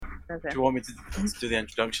Okay. Do you want me to do the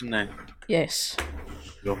introduction now? Yes.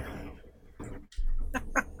 Go.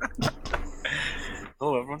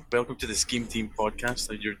 Hello everyone, welcome to the Scheme Team podcast.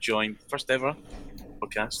 You're joined, first ever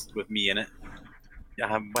podcast with me in it.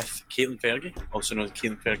 I'm with Caitlin Fergie, also known as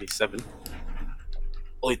Caitlin Fergie 7.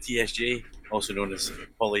 Polly TSJ, also known as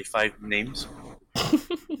Polly 5 Names.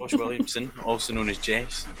 Josh Williamson, also known as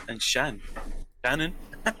Jess. And Shannon,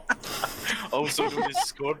 also known as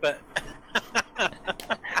Scorebit.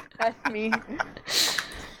 That's me.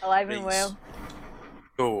 Alive and well.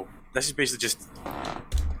 So, this is basically just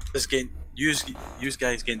you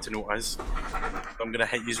guys getting to know us. So I'm going to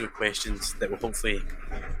hit you with questions that will hopefully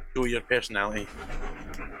show your personality.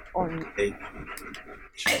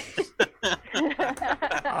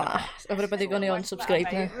 Everybody going to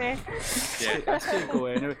unsubscribe now. Yeah. That's going to go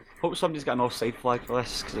anyway. Hope somebody's got an offside flag for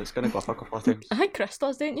this, because it's going to go up a couple of times. I think Chris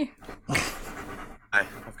does, don't you? Aye,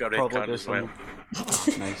 I've got a red Probably card as well.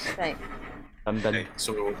 Nice. Right. I'm done. Right,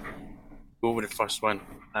 so go with the first one.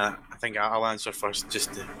 I think I'll answer first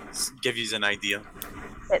just to give you an idea.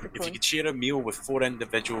 Set the If you tone. could share a meal with 4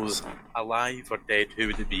 individuals, alive or dead, who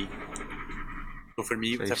would it be? So for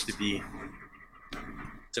me, it would have to be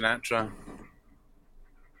Sinatra,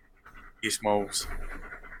 Hugh Smalls,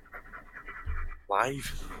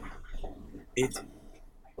 live, dead.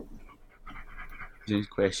 These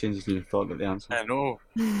questions, you thought about the answer. I know.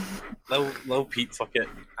 Lil Peep, fuck it,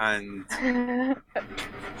 and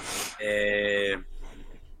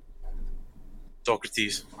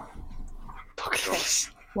Socrates.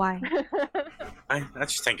 Why? I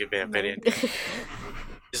just think it'd be a very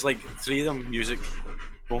It's like 3 of them music.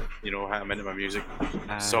 You know how I'm into my music.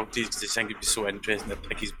 Socrates, because I think it'd be so interesting to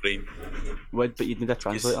pick his brain. Would, but you'd need a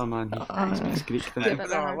translator, man. He speaks Greek, doesn't he?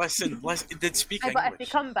 No, listen, it did speak Aye, but if they English.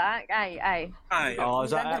 come back, aye. Aye, Oh,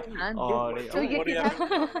 is that it? Understand. Oh, right. So you worry can about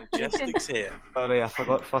the logistics here. Sorry, I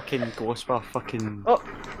forgot fucking Ghost bar fucking... Oh.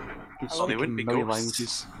 Oh, they wouldn't be million ghosts.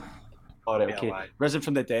 languages. Alright, Be okay. alive. Risen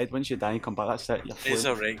from the dead, once you die and come back, that's it. You're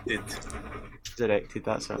floating. Resurrected. Resurrected,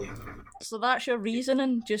 that's it. So that's your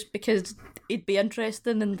reasoning, just because it'd be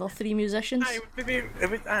interesting in the 3 musicians? Aye, maybe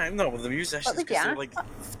no, with the musicians, What would because you they're like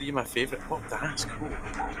 3 of my favourite. What the heck's cool?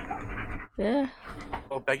 Yeah.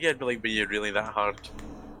 Well, Biggie, I'd be like, were you really that hard?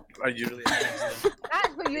 Are you really interested?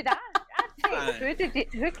 That's what you'd ask. Aye.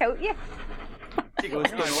 Who killed you? He goes,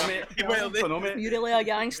 don't know, mate. Well, Don't know, mate. You really a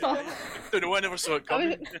gangster? Don't know, I never saw it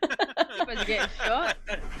coming. Was he getting shot?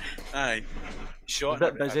 Aye. Shot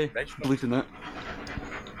A bit in a busy, restaurant. bleeding out.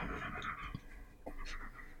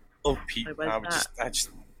 Oh, Pete, Who was I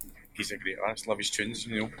just, he's a great artist, love his tunes,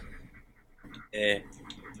 you know.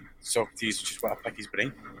 Socrates, just want to pick his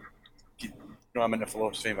brain. You know, I'm into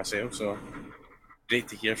philosophy myself, so great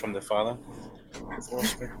to hear from the father of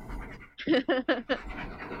philosophy.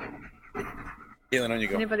 Caitlin, on you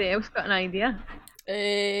go. Anybody else got an idea?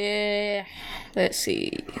 Let's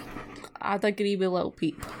see. I'd agree with Lil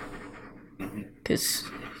Peep. Because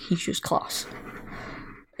he's just class.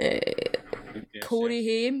 Yes, Corey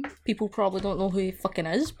Haim. People probably don't know who he fucking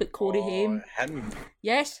is, but Corey Haim. Him.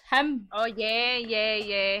 Yes, him. Oh yeah.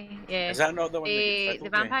 Is that not the one that The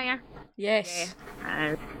fiddled vampire? Yes.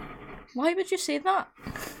 Yeah. Why would you say that?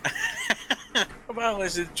 Well,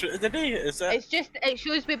 is it true? Did he? Is that? It's just, it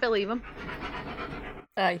shows we believe him.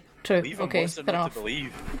 Aye, true. Believe him, Okay, what's there fair not enough. to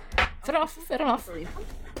believe? Fair enough. Believe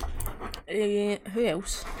him. Who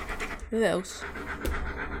else?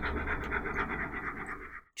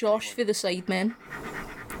 Josh for the Sidemen.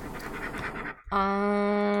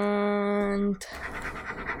 And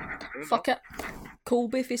fuck it.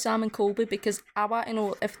 Colby for Sam and Colby, because I want to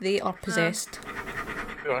know if they are possessed.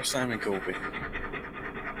 Who are Simon Colby?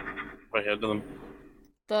 I heard of them.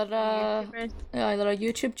 They're they're a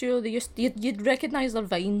YouTube duo. They you'd recognise their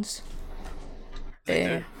vines.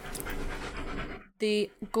 They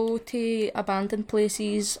go to abandoned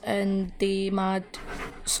places and they mad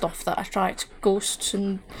stuff that attracts ghosts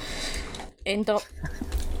and end up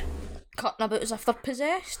cutting about as if they're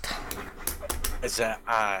possessed. Is it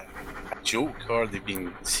a joke or are they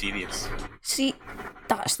being serious? See,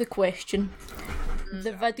 that's the question.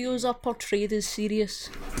 The videos are portrayed as serious.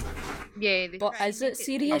 Yeah, they But try is and it make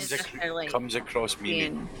serious? necessarily like Comes across me.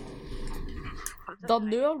 being- The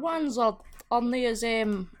newer ones aren't they as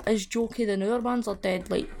jokey. The newer ones are dead,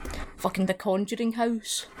 like fucking The Conjuring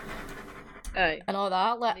House Aye. and all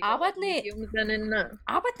that. Like They I got wouldn't museums in and that.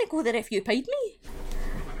 go there if you paid me.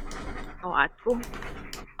 Oh, I'd go.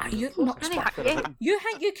 You're nuts. Can I hurt you? You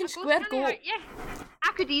think you can square Can I go? hurt you?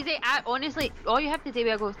 I could easy. Honestly, all you have to do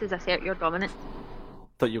with a ghost is assert your dominance.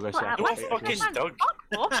 Thought you were going to say What? I What? could fucking fight again.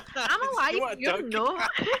 Doug. I'm alive. You want a You dog? know.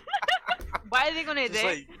 What are they gonna Just do?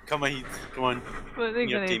 like, come on, come on. What are they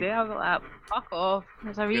your gonna team. do? I'll be like, fuck off.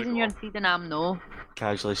 There's a reason go you're off. feeding them no.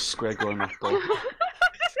 Casually squiggling a dog.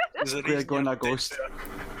 There's a Square reason going you're a ghost. dead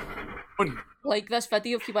there. Like this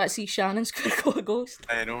video if you want to see Shannon squirrel a ghost.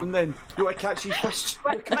 I know. And then, you want to catch these fists? You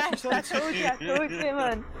want to catch these I fists? told you,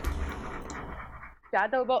 man.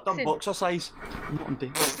 Shadow Done boxing. boxer size. Not on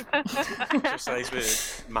day. Exercise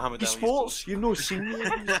with Muhammad You Ali. sports, you've no seen me. You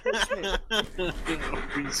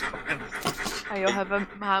sports, mate. I'll have a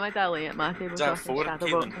Muhammad Ali at my table. Is that talking four, shadow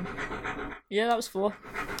Caitlin? boxing. Yeah, that was 4.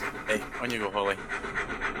 Hey, on you go, Holly.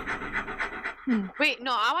 Wait,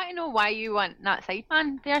 no, I want to know why you want that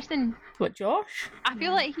sideman person. What, Josh? I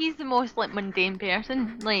feel like he's the most like mundane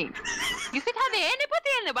person. Like, you could have anybody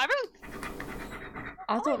in the world.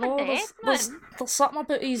 I don't know. the There's, heck, there's, man? there's something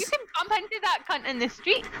about You his. can bump into that cunt in the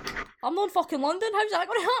street. I'm not in fucking London. How's that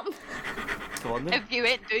going to happen? Go on then. If you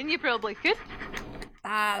went down, you probably could.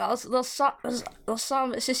 There's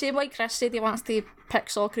some. It's the same like Chris said. He wants to pick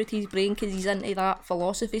Socrates' brain because he's into that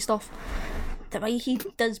philosophy stuff. The way he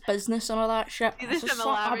does business and all that shit. See there's the just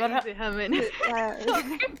something similarities about to him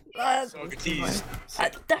and Socrates.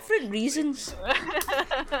 different reasons.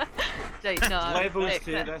 Right, no, I Levels respect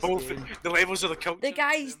to it. this Both game. the levels of the culture. The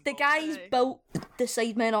guys built the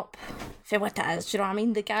Sidemen up for what it is. Do you know what I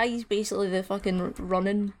mean? The guy's basically the fucking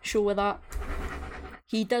running show with that.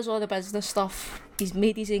 He does all the business stuff. He's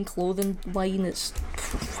made his own clothing line. It's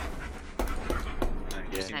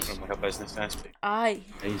You've seen from like a business aspect. aye,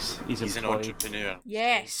 He's He's an employed. entrepreneur.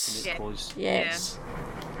 yes, Yeah. Clothes. yes.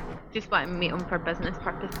 Just want to meet him for business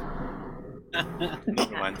purpose.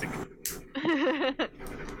 Not romantic.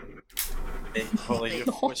 Hey, Holly,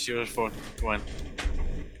 No. what's yours for? Go on.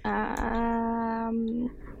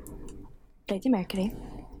 Freddie Mercury.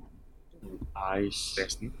 Nice.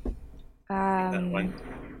 Preston. That one.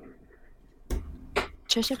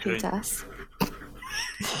 Trisha Great. Paytas.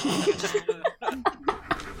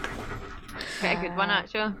 Quite a good one,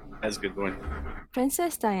 actually. That's a good one.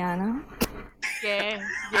 Princess Diana. Yeah,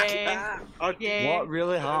 yeah, yeah. What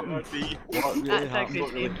really happened? What really That's a happened?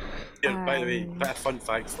 good name. Yeah, by the way, bit of fun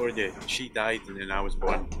fact for you. She died and then I was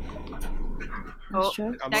born. Oh, That's true.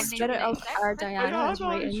 I'm that not Spirit name of makes our sense. Diana is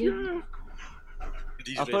right in you.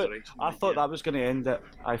 These I thought resurrection, that was going to end it.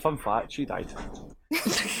 Aye, fun fact, she died.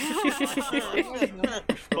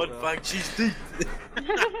 Fun fact, she's dead.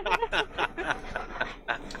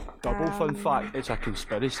 Double fun fact, it's a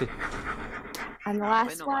conspiracy. And the I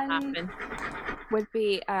last know what one happened. would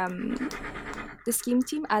be the scheme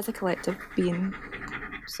team as a collective being.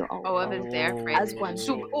 So all Oh, I was there, Oh. friend. As one.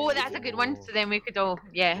 So, oh, that's a good one. So then we could all,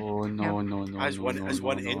 yeah. Oh no, no, no, As no, one, no, as no,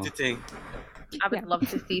 one no. entity. I would Yeah. love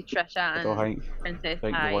to see Trisha I don't and think, Princess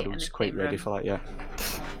the Di in world's the quite same ready room. for that yet.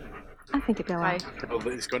 I think it'd be Why? alright. Well,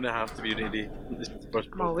 it's going to have to be ready. This is the first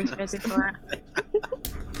I'm always podcast. ready for it.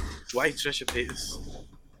 Why Trisha Paytas?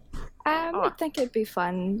 I think it'd be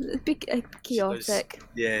fun. It'd be chaotic.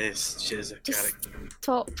 Yes, she is a Just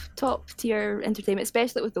character. top tier entertainment,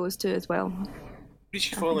 especially with those two as well. Who did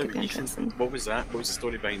she I fall think out it'd be with Ethan? interesting. What was that? What was the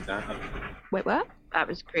story behind that? Wait, what? That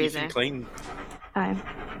was crazy. Ethan Klein. Aye.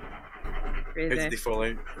 How Crazy. did they fall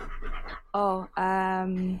out? Oh,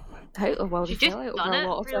 well, She they just fell out done over it, a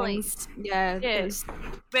lot of really. things. Yeah, Yeah. it was,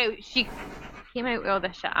 Well, she came out with all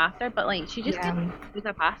this shit after, but like she just Yeah. didn't use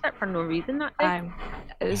a bastard for no reason that day.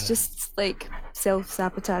 it was just like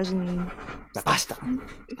self-sabotaging. The bastard.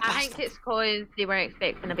 I think it's because they were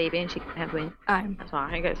expecting a baby and she couldn't have one. Aye. That's why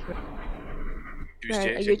I think it's. She was Right, a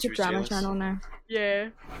jealous, she YouTube was drama jealous. channel now. Yeah.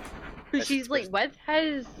 But That's she's like with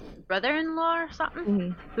his brother-in-law or something.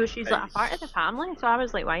 Mhm. So she's like a part of the family. So I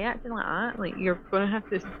was like, why are you acting like that? Like you're gonna have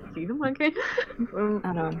to see them again.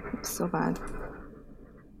 I know, it's so bad.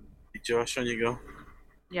 Hey, Josh, on you go.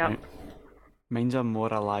 Yeah. Right. Mine's are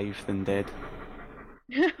more alive than dead.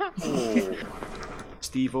 Oh,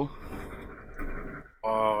 Steve-O.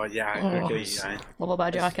 oh yeah, Oh. okay, yeah. Love a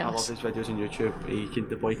bad I love jackass. his videos on YouTube.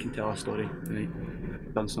 The boy can tell a story.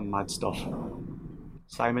 Right? Done some mad stuff.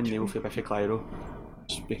 Simon Neil for Biffy Clyro.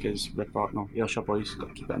 Just because Rip Bartnell, Ayrshire boys, got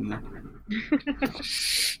to keep it in there.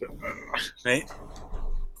 Right.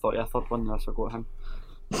 Thought of a third one and I forgot him.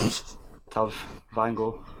 Tav Van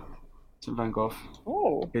Gogh. St Van Gogh.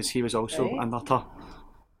 Oh. Because he was also a nutter.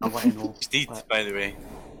 I want to know. He's dead, like- by the way.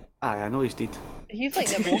 Aye, I know he's dead. He's like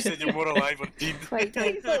the You most. said you're more alive or dead. Quite He's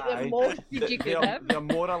like the Aye. most you could They're, have. they're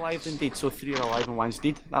more alive than dead, so 3 are alive and 1's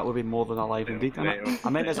dead. That would be more than alive and dead, Right, innit? I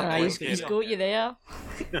meant as a Aye, point. he's got you there.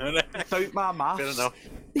 Without my maths. Fair enough.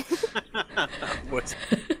 What's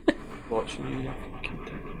Watching you, you fucking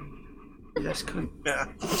dick. This cunt. yeah.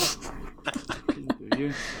 Fucking do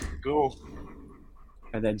you? Go.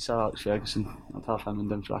 And then Sir Alex Ferguson. I'd have him and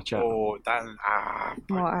them for a chat. Oh, that.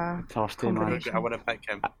 What a Tough to man. combination. I want to pick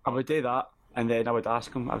him. I would do that, and then I would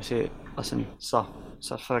ask him. I would say, "Listen, Sir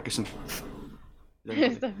Ferguson,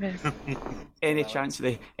 any chance of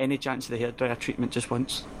the hairdryer treatment just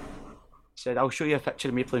once?" Said, "I'll show you a picture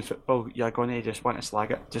of me playing football. You're gonna just want to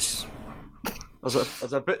slag it. Just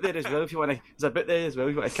there's a bit there as well if you want to. There's a bit there as well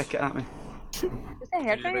if you want to kick it at me." Is it It's a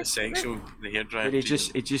hairdryer? bit sexual. The hairdryer. But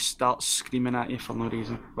he just starts screaming at you for no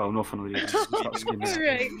reason. Well, not for no reason. Just starts screaming at you.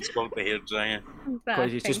 Right. It's called the hairdryer.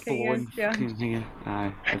 Because he's just blowing. fucking hanging.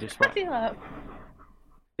 Aye, I just went,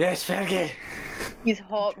 "Yes, Fergie." He's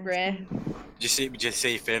hot breath. Would you say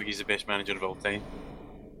Fergie's the best manager of all time?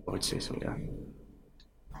 I would say so, yeah.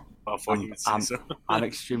 I thought you would say so. I'm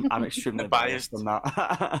extremely biased on that.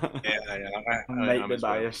 Yeah. I might I'm be as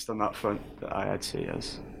well. biased on that front, but I'd say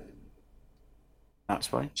yes. That's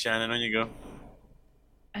why. Shannon, on you go.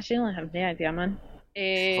 I actually have no idea, man.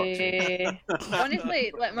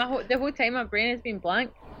 Honestly, like the whole time my brain has been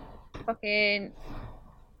blank. Fucking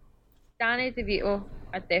Danny DeVito.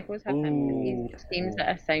 I definitely have him. He seems like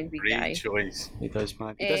a sound wee guy. Great choice. He does,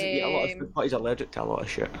 man. He doesn't eat a lot of food, but he's allergic to a lot of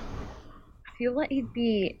shit. I feel like he'd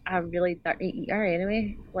be a really dirty eater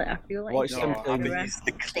anyway. Like I feel like Watch he'd him be play everywhere. he's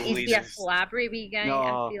the Like, he'd be a cleanest. slabbery wee guy. No,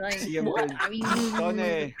 I feel like see him what? playing- I mean,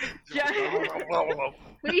 Donny,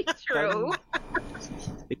 we true.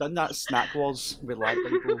 he done that snack wars with Lad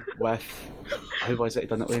Bible with who was it? He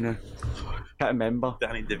done it with now. Can't remember.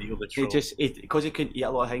 Danny DeVito, the He troll. just because he couldn't eat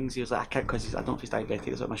a lot of things. He was like, I can't because I don't know if he's diabetic.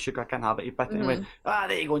 He's like, my sugar, I can't have it. He bit it and went,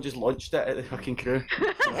 there you go, and just launched it at the fucking crew.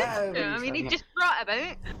 I mean, he just brought it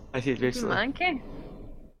about. I said basically. Manky.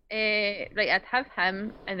 Right, I'd have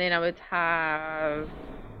him, and then I would have.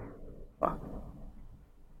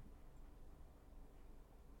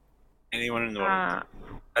 Anyone in the world.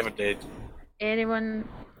 Ever dead. Anyone.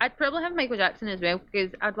 I'd probably have Michael Jackson as well,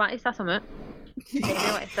 because I'd want to suss him out.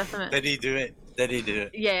 I'd want to suss him out. Did he do it?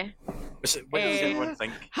 Yeah. What does everyone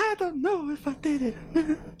think? I don't know if I did it.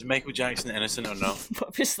 Is Michael Jackson innocent or not?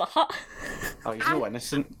 What was that? Oh, he's no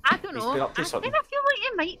innocent. I don't He's know. been I up to kind of something. feel like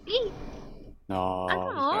it might be. No, I don't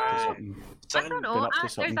he's been up to know. something. I don't know. Been up to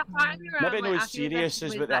There's something. a part of me where Maybe I'm no like, as I feel serious this as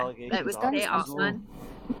was with the the- allegations It was are. set up, man.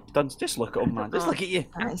 Done, just look at him, man. Just look at you.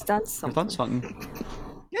 He's done You've something. done something.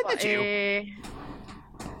 Get the But, jail.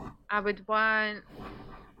 I would want.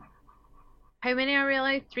 How many are we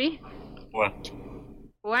allowed? 3? What?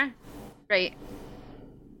 4? Right.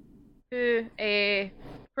 Who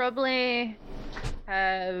probably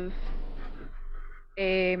have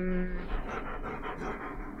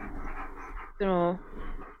don't know.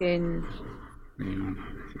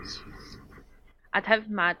 I'd have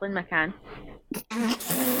Madeline McCann.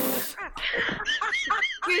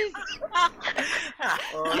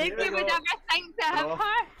 Like you would ever think to have Oh.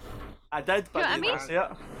 her. I did, but Do you know what I I didn't mean? say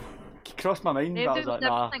it. It crossed my mind, but I was Nobody like, would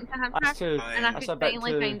ever nah. think to have That's her. too. And I That's could a bit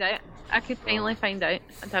finally too. find out. I could finally find out.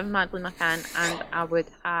 I'd have Madeline McCann, and I would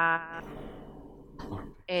have.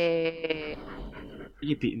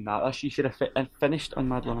 You beating that? You should have finished on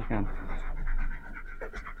Madeline McCann.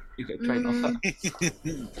 You got to try off it.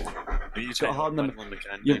 You got a hard on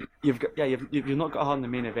McCann. You've not got her on the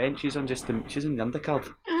main event. She's on she's in the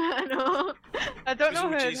undercard. I know. I don't know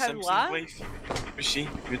who I'd have last. Wife? Was she?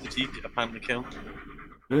 Who did he apparently kill?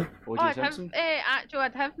 Who? Oh, O.J. I'd have Simpson. actually,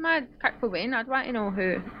 I'd have my Kurt Cobain. I'd want to know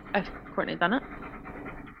who if Courtney done it.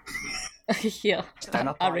 Yeah,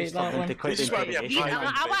 Dinner I parties read that turned one. into quite This is why we have interrogation.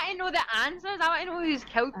 private- I want to know the answers. I want to know who's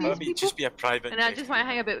killed these Maybe people. just be a private. And I just want to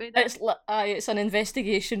hang about with them. It's an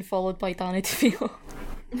investigation followed by Danny DeVito.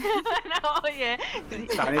 No, yeah. Danny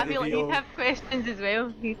I feel like DeVito. he'd have questions as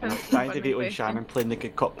well. He'd have Danny fun DeVito and questions. Shannon playing the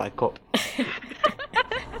good cop bad cop. And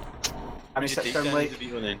he Would you sits take down Danny like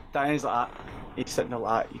DeVito then? Danny's like that. He's sitting there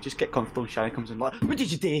like that. You just get comfortable. And Shannon comes in like, what did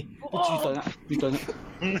you do? What you done it? You done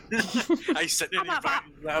it? I sit there and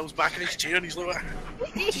I was back in his chair and he's like,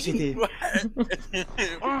 What did you do? what?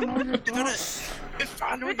 Oh no, you done it. If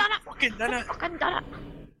I know you fucking done it. Fucking done it.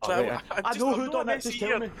 Oh, So wait, I know who done it. Just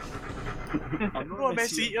tell me. I'm not a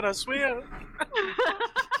messy eater, I swear.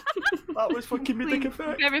 That was fucking comedic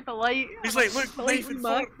effect. Very polite. He's like, look, knife and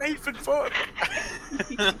fork, knife and fork.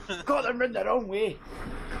 Got them in the wrong way.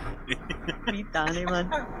 Me, Danny, man.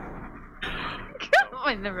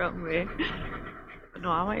 Went the wrong way. But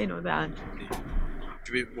no, I want to know the answer.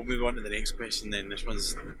 We'll move on to the next question then.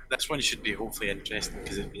 This one should be hopefully interesting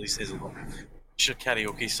because it really says a lot. What's your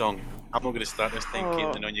karaoke song? I'm not going to start this time,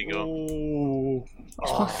 Caitlin, on you go.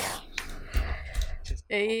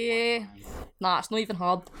 Nah, it's not even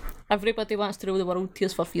hard. Everybody wants to rule the world.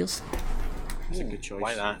 Tears for Fears. That's a good choice.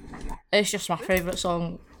 Why that? It's just my favourite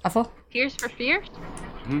song ever. Tears for Fears?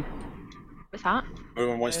 Hmm? What's that?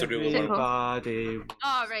 Everyone wants to rule the world. Everybody.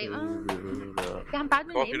 Oh, right. Yeah, I'm bad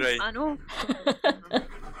with names. Copyright. I know.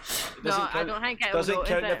 No, I don't think it doesn't will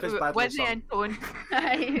count notice if it's it. badly With the sung. tone.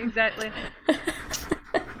 Exactly.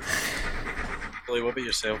 Billy, what about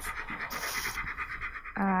yourself?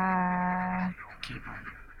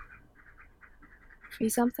 Be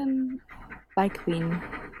something by Queen.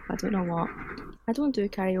 I don't know what. I don't do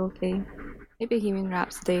karaoke. Maybe Bohemian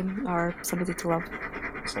Rhapsody or Somebody to Love.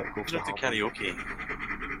 It's like, go You for don't do the album. karaoke.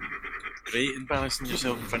 Great embarrassing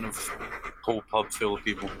yourself in front of a whole pub full of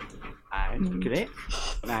people. Aye, great.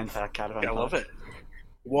 Man, for a caravan. I love it.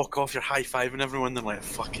 Walk off, you're high-fiving everyone, they're like a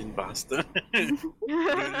fucking bastard.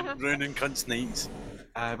 ruining cunts' nights.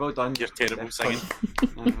 Well done. You're terrible That's singing.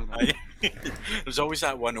 fun. Aye. There's always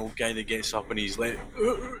that one old guy that gets up and he's like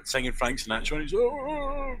singing Frank Sinatra and he's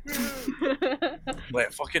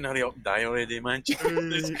like fucking hurry up and die already, man.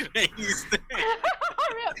 Jesus Christ.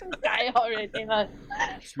 Hurry up and die already, man.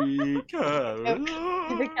 Sweet Caroline.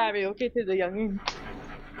 Give the karaoke to the youngins.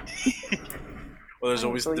 Well, there's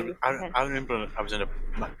always. I remember I was in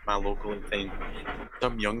my local in time.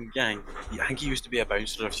 Some young guy. I think he used to be a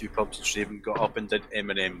bouncer at a few pubs in Straven. Got up and did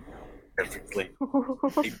Eminem perfectly.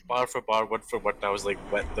 Like, bar for bar, word for word. I was like,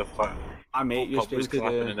 what the fuck? My mate used Pub to was do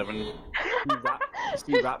clapping the and everything.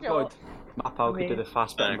 Rap God. My pal could do the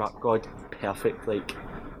fast bit Thanks. Rap God perfect, like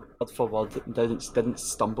word for word. Didn't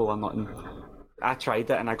stumble or nothing. I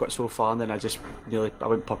tried it and I got so far and then I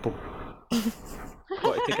went purple.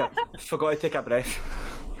 Forgot to take a breath.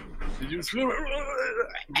 Your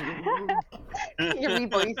wee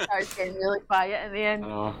voice starts getting really quiet in the end.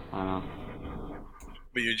 I know.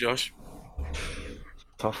 But you, Josh?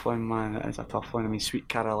 Tough one, man. It is a tough one. I mean, Sweet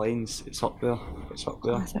Caroline's, it's up there.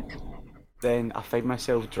 Classic. Then I find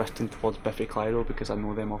myself drifting towards Biffy Clyro because I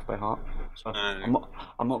know them off by heart. So I'm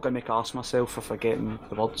not going to make arse myself for forgetting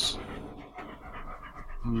the words.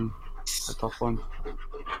 It's a tough one.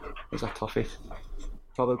 It's a toughie.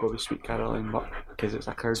 Probably go with Sweet Caroline, but because it's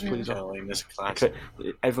a crowd pleaser. Caroline is classic.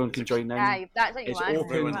 Everyone can join in. Aye, that's what you It's want. open.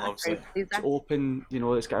 Everyone loves it. It's open,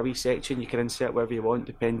 it's got a wee section, you can insert wherever you want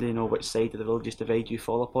depending on which side of the religious divide you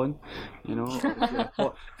fall upon.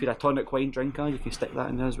 If you're a tonic wine drinker, you can stick that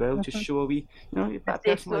in there as well. Just show a wee, a bit of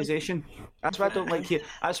personalisation. That's why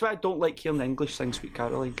I don't like hearing the English sing Sweet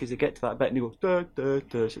Caroline, because they get to that bit and they go duh, duh,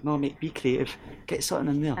 duh. So, no mate, be creative. Get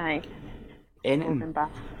something in there. Aye. Anything.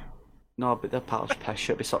 No, but their part's pish.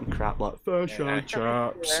 It'd be something crap like fish and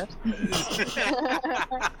chips.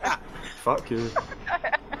 Fuck you.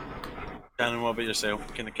 Shannon, what about yourself?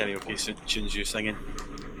 What kind of karaoke tunes you singing?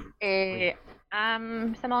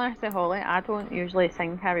 Similar to Holly, I don't usually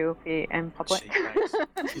sing karaoke in public.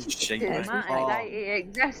 Shite Yeah, bags. my anxiety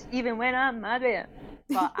exists even when I'm mad at it.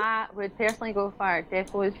 But I would personally go for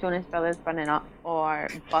Defto's Jonas Brothers Burning Up or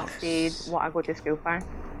Busted What I Go to School For.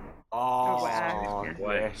 Oh, Yeah.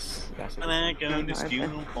 yes. And I go to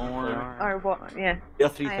school for. Or what, yeah. They're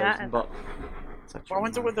 3,000, but. Well, I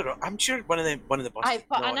wonder whether I'm sure one of the buses.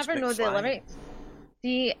 But I never know the lyrics.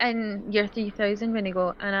 See, in year 3000 when they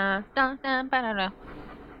go, and da da ba da da.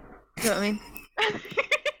 You know what I mean?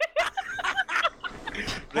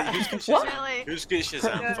 Who's good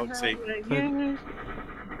Shazam, fuck's sake? 3000.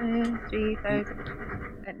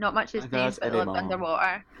 Not much is named, That's but lived Eddie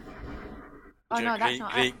underwater. Oh Your no, that's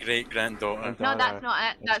not it. great granddaughter. No, that's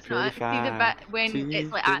not it. That's not it. See the bit when Purify.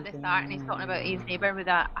 it's like at the start and he's talking about his neighbour with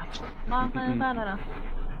that.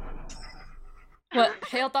 What,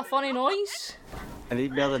 heard a funny noise? I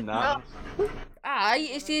need more than that. Aye,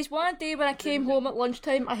 it says one day when I came home at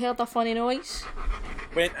lunchtime, I heard a funny noise.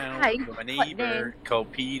 Went out Hi. with a neighbour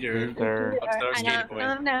called Peter. Peter. Upstairs skater boy.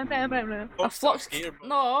 A flux. Skater boy.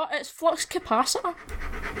 No, it's flux capacitor.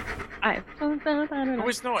 No,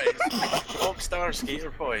 it's not. It's Rockstar Skater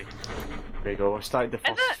Boy. There you go, we've started the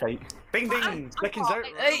first fight. Ding ding! Clicking's out.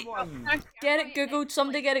 Hey. One. Get it googled,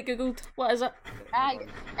 somebody get it googled. What is it?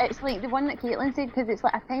 It's like the one that Caitlin said because it's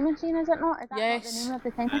like a time machine, is it not? Is that Yes. not the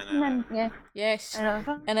name of the time machine? Then? Yeah. Yes. I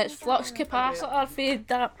know. And it's flux capacitor for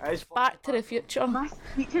that It's Back to the Future. My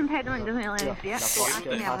speech impediment doesn't let me see it. The So I first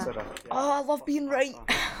can never. capacitor. Oh, I love being right.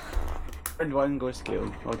 Round one goes to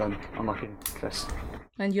Gail. Well done. Unlucky, Chris.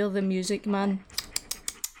 And you're the music man.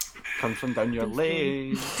 Come from down your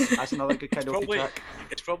lane. That's another good karaoke track.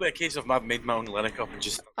 It's probably a case of I've made my own lyric up and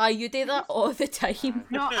just. Aye, you do that all the time.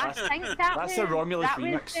 No, I think that That's was, the Romulus that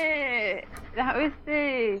remix. That was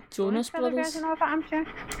the Jonas Brothers. version of it, I'm sure.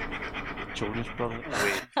 Jonas Brothers.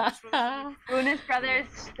 Jonas Brothers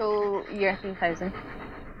stole year 3000.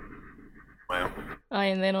 Wow. Aye,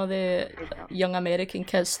 and then all the young American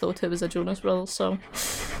kids thought it was a Jonas Brothers song.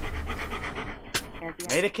 Yeah,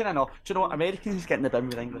 American, I know. Do you know what? Americans getting the bin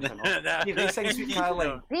with English, I know. You guys sing Sweet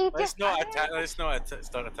Caroline. Let's not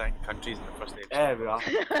start attacking countries in the first episode. There we are.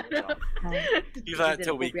 Leave that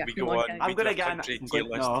till we go on. I'm going to get I'm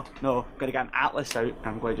gonna get an atlas out and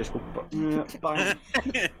I'm going to just go bang.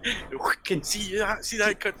 See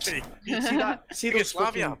that country? See those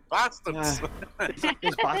Yugoslavia, bastards.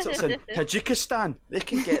 Those bastards in Tajikistan. They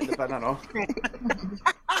can get the bin, I know.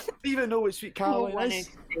 They even know what Sweet Caroline is.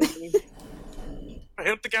 I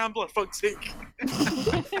heard the gambler, fuck's sake.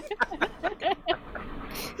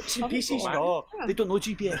 See, PCs, no, they don't know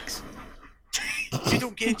GBX. You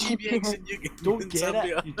don't get GBX in You don't get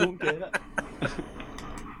it. You don't get it.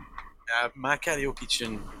 My karaoke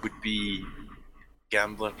tune would be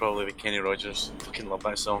Gambler, probably with Kenny Rogers. Fucking love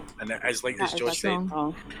that song. And as Josh said,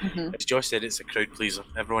 as Josh said, it's a crowd pleaser.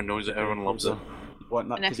 Everyone knows it. Everyone loves it.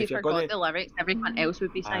 And if you forgot the lyrics, everyone else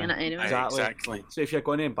would be singing it anyway. Exactly. So if you're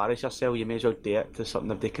going to embarrass yourself, you may as well do it to something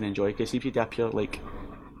that they can enjoy. Because if you do a pure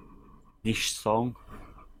niche song,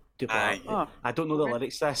 I don't know the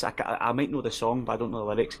lyrics to this. I might know the song, but I don't know the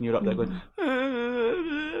lyrics. And you're up there going.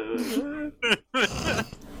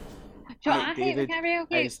 I hate the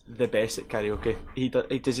karaoke. Is the best at karaoke. He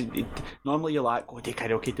doesn't. Normally you're like, do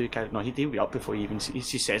karaoke. No, he'll be up before he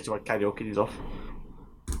says the word karaoke and he's off.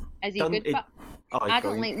 Is he good? I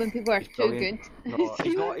don't like when people are too good.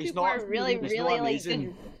 No, he's not. Are really like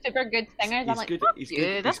good, super good singers. I'm like, fuck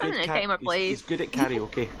you. This isn't a time or place. He's good at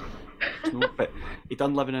karaoke. No, but he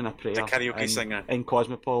done Living in a Prayer. The karaoke singer in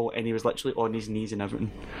Cosmopol, and he was literally on his knees and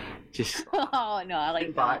everything. Just oh no, I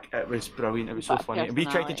like back. It was brilliant. It was so funny. And we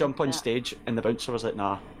tried to jump on stage, and the bouncer was like,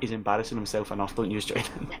 "Nah, he's embarrassing himself enough. Don't use join."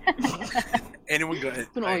 Anyone got it?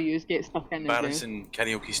 Don't all use get stuck in embarrassing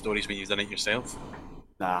karaoke stories when you've done it yourself?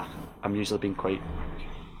 Nah, I'm usually been quite.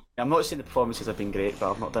 I'm not saying the performances have been great,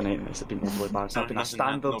 but I've not done anything that's been overly embarrassing. I've been a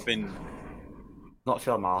standard. Not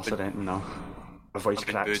feeling my arse or anything, no. My voice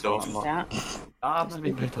cracks. I've not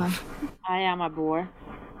been booed off. I am a bore.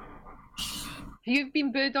 You've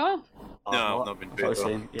been booed off? No, I've not been booed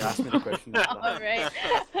off. You asked me the question. Alright.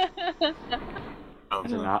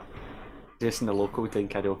 Imagine that. Just in the local doing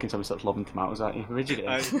karaoke and someone starts loving tomatoes at you. Where'd you get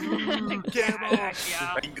it? Get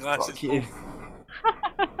off! Wine glasses.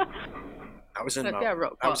 I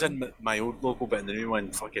was in my old local, but in the new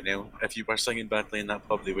one, fucking hell. If you were singing badly in that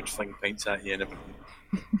pub, they would fling pints at you and everything.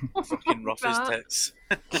 Fucking rough as tits.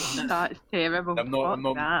 That's terrible. I'm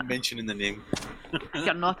not mentioning the name.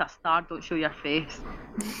 You're not a star, don't show your face.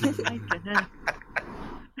 My goodness.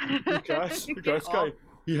 This guy,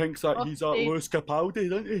 he thinks that he's at Lewis Capaldi,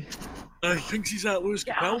 doesn't he? He thinks he's at Lewis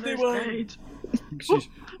Capaldi, man.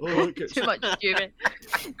 Too much Stewie.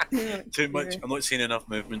 Too much. I'm not seeing enough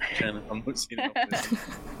movement, Shannon. I'm not seeing enough movement.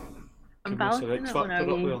 I'm balancing it on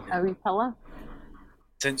a wee pillow.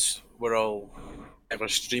 Since we're all either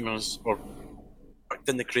streamers or worked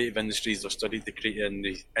in the creative industries or studied the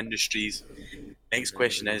creative industries, next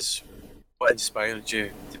question is, what inspired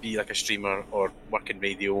you to be like a streamer or work in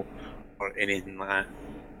radio or anything like that?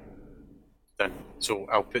 Done. So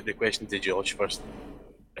I'll put the question to Josh first.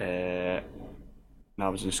 When I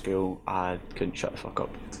was in school, I couldn't shut the fuck up.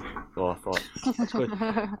 So I thought,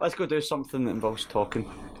 let's go do something that involves talking.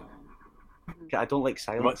 I don't like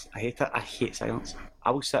silence. I hate it. I hate silence.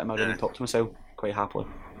 I will sit in my room and talk to myself quite happily.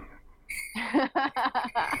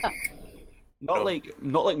 Not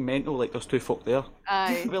like mental, like there's two folk there.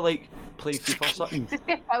 I'll be like playing FIFA or something.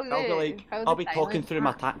 I'll be talking through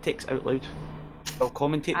my tactics out loud. I'll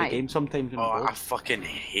commentate the game sometimes. I fucking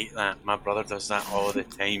hate that. My brother does that all the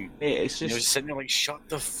time. Mate, it's just... You're sitting there like, shut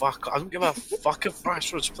the fuck up. I don't give a fuck if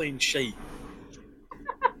Rashford's playing shite.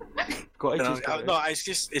 No, it's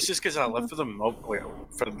just because I live with him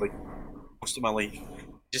for like most of my life.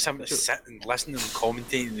 Just having to sit and listen and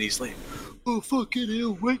commentate, and he's like, "Oh fucking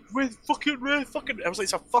hell, wait, fucking." I was like,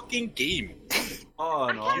 "It's a fucking game." Oh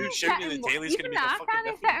no! You shouting in the telly's gonna make a fucking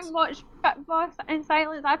difference. I can't sit and watch football in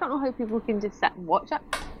silence. I don't know how people can just sit and watch it.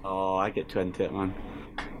 Oh, I get too into it, man.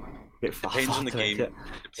 Depends on the game.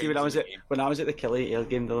 See, when I was at the Killie Air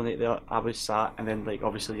game the other night there, I was sat, and then like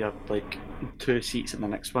obviously you're like 2 seats in the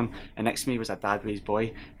next one, and next to me was a dad with his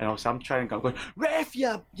boy, and also I'm trying to go, "Ref,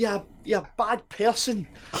 you bad person."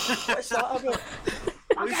 What's that about?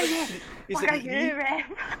 He's like, Ref?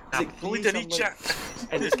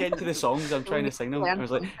 And it's getting to the songs I'm trying to sing them. I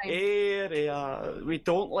was like, area, we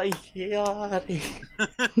don't like area.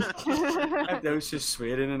 Everyone was just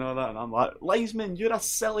swearing and all that, and I'm like, linesman, you're a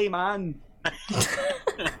silly man.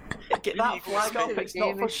 Get that flag up, it's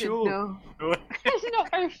not for show. It's not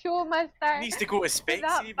for show, mister. He needs to go to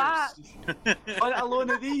Specsavers. On a loan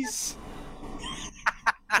of these.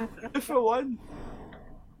 For one.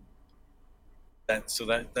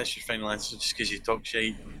 That's your final answer, just because you talk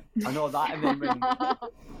shit. I know that, and then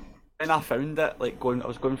when I found it, like I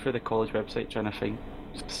was going through the college website trying to find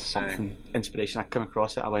something inspiration. I came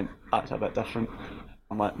across it. I went, that's a bit different.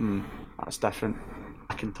 I'm like, that's different.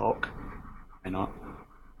 I can talk. Why not?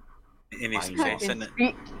 Any success in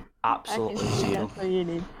it? Absolutely zero. That's what you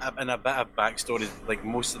need. And a bit of backstory, like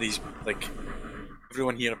most of these, like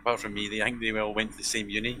everyone here apart from me, they think they all went to the same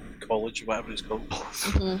uni, college, whatever it's called.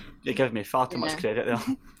 You give me far too much credit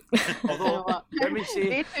there. Although, when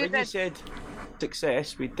you said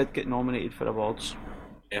success, we did get nominated for awards.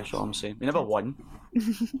 Yeah. That's what I'm saying. We never won.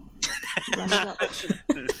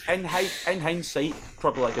 In hindsight,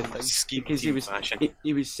 probably a good thing. Scheme Because team fashion.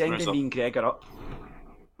 he was sending me and Gregor up.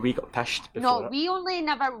 We got pissed before No, it. we only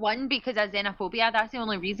never won because of xenophobia. That's the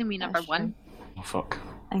only reason we never That's won. Oh fuck.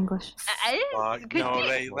 English. It is. Fuck, 'cause no, we-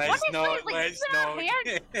 right, let's honestly, not, like, let's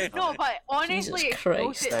that not. No, but honestly, Jesus it's Christ.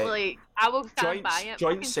 bullshit, like, I will stand Joint- by it.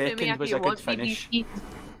 joint Fucking sue me second if was you a good want, finish. BBC.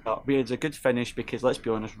 We had a good finish because, let's be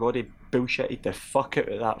honest, Roddy bullshitted the fuck out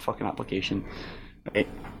of that fucking application.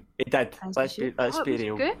 It did. Let's be Oh, it was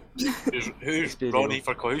real. good. Who's be Ronnie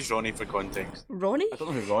for context? Ronnie? I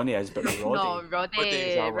don't know who Ronnie is, but Roddy. No, Roddy.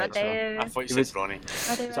 Roddy, our lecturer. I thought you He said Ronnie.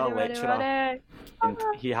 He's our lecturer. And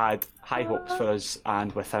he had high hopes for us,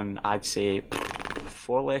 and within, I'd say,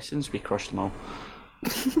 4 lessons, we crushed them all.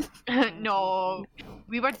 No,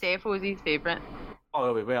 we were Defos' favourite.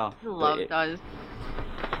 Oh, we were. He loved us.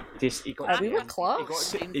 He got We to were the end-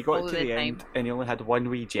 class. He got All to the the time. end, and he only had one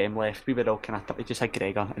wee gem left. We were all kind of. He just had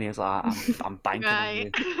Gregor, and he was like, "I'm banking on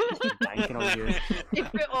you. Right. I'm banking on you." He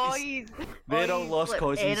put all his They're all lost like,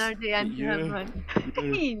 causes. energy into You. him. Man.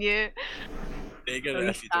 He knew. Gregor, Oh,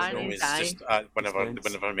 if you don't know, he's is just one of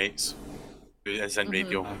Friends. our mates who is in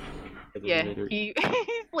radio. Yeah, he's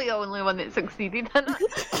like the only one that succeeded in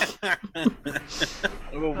it.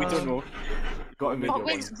 Well, we don't know. Got him Maybe But it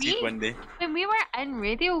when was we- one day. When we were in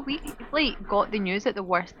radio, we like got the news at the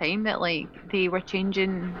worst time that like they were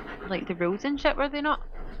changing like the rules and shit, were they not?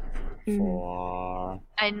 for.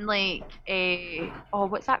 And like,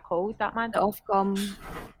 what's that called? That man? The Ofcom.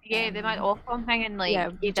 Yeah, the mad Ofcom thing, and like Yeah,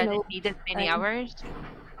 you regional didn't need as many thing. hours.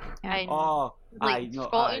 Yeah. And Oh, like aye, no,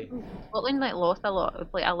 aye. Scotland like lost a lot of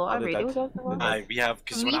Oh, of they radio did. jobs. Aye, we have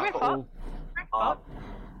because We when were I, fucked.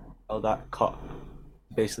 All that cut.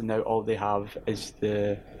 Basically, now all they have is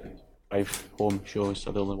the 5 home shows,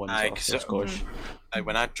 are the only ones Aye, that are 'cause still it- Scottish.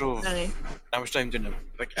 when I drove, Aye. I was driving down to,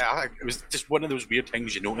 it was just one of those weird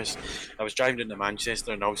things you notice. I was driving down to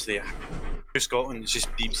Manchester, and obviously, through Scotland, it's just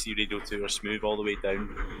BBC Radio 2 or Smooth all the way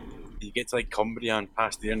down. You get to like Cumbria and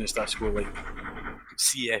past there, and it starts to go like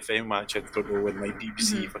CFM, which I don't know, and like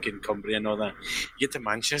BBC, fucking Cumbria and all that. You get to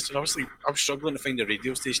Manchester, and I was struggling to find a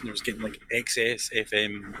radio station that was getting like XS,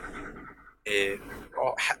 FM,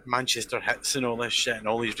 Manchester hits and all this shit, and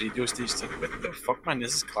all these radio stations. Like, what the fuck, man?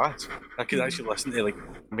 This is class. I could actually listen to like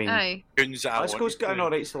I mean, Aye. tunes that I Glasgow's wanted got an to.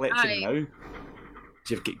 alright selection Aye. now.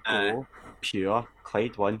 You've got Aye. Go, Pure,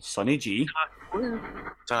 Clyde 1, Sonny G,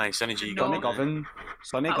 Aye, Sonny G. No. Sonny got it. Govan,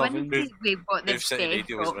 Sonny I Govan. wouldn't say we've got the Move City best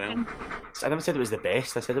Radio as well. option. I never said it was the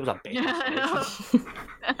best, I said it was a better selection.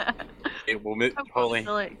 Okay, we'll move, Holly.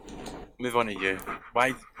 Move on to you.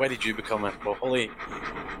 Why did you become a Holly?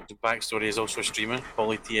 The backstory is also a streamer.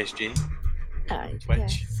 Holly TSG, Twitch.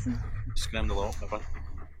 Yes. Scram the lot, never.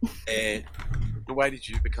 Why did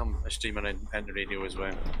you become a streamer in the radio as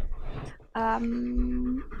well?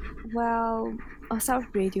 Well, I'll start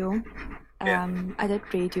with radio. Yeah. I did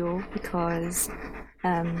radio because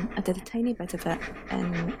I did a tiny bit of it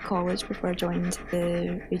in college before I joined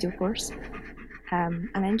the radio course. And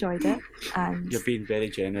I enjoyed it. And You're being very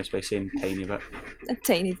generous by saying tiny bit. a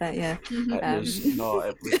tiny bit, yeah. It was not,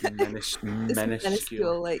 it was It's minuscule.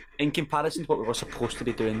 minuscule, like, In comparison to what we were supposed to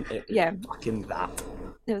be doing, it was Yeah. fucking that.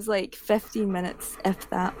 it was like 15 minutes, if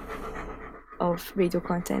that, of radio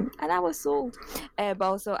content, and I was sold. But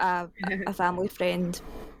also, a family friend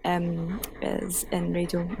is in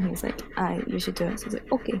radio, and he was like, you should do it. So I was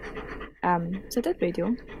like, okay. So I did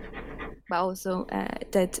radio, but also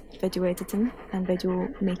did video editing and video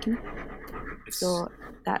making. So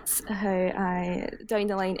that's how I, down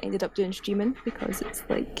the line, ended up doing streaming, because it's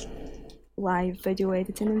like live video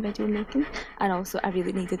editing and video making, and also I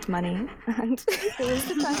really needed money, and it was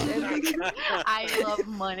the pandemic. I love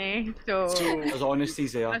money, so There's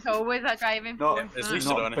honesties there. that's always a driving Not, force. it's man. least-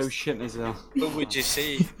 not honest. bullshit as well. What would you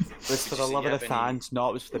say? It was for Would the you love say of the you have any- fans, no,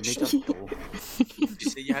 it was for the major goal. Did you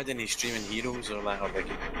say you had any streaming heroes or like, or like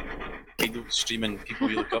idol streaming people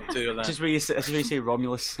you look up to or This that? is where you say, this is where you say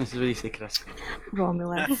Romulus, this is where you say Chris.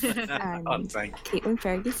 Romulus Oh, and thank Caitlin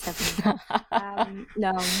Fergie 7.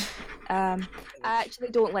 No, I actually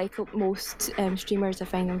don't like most streamers. I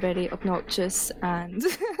find them very obnoxious, and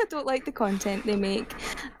I don't like the content they make.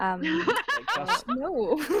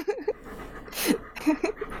 No.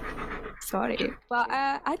 Sorry, but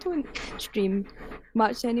I don't stream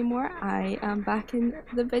much anymore. I am back in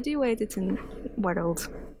the video editing world.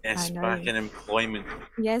 Yes, I know. back in employment.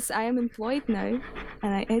 Yes, I am employed now,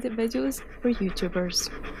 and I edit videos for YouTubers.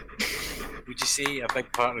 Would you say a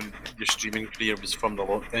big part of your streaming career was from the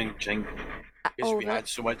lockdown? Do you think? Because we had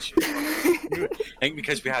so much. I think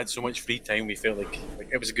because we had so much free time, we felt like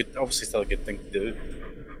it was a good, obviously still a good thing to do.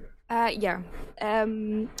 Yeah.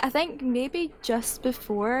 I think maybe just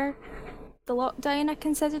before the lockdown I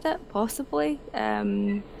considered it, possibly.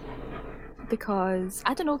 Because,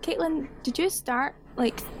 I don't know, Caitlin, did you start,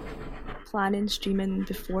 planning streaming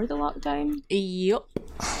before the lockdown? Yup.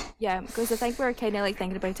 Yeah, because I think we were kind of,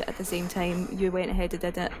 thinking about it at the same time. You went ahead and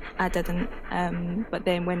did it, I didn't. But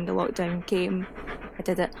then when the lockdown came, I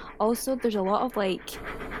did it. Also, there's a lot of,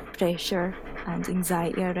 pressure and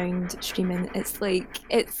anxiety around streaming. It's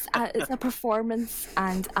it's a performance,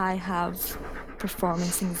 and I have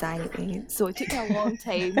performance anxiety, so it took me a long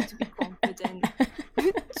time to be confident,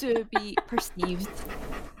 to be perceived,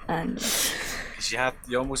 and because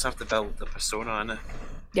you almost have to build the persona in it.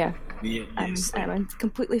 yeah, I'm a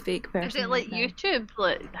completely fake person. Is it like right now. YouTube,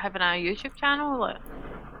 like having a YouTube channel? Like,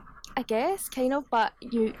 I guess, kind of, but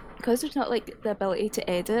because there's not the ability to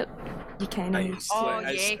edit, you kind of. It's live.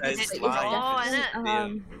 Isn't it?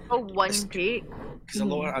 One take. Because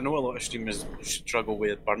I know a lot of streamers struggle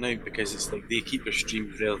with burnout because it's they keep their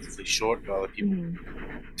streams relatively short, while other people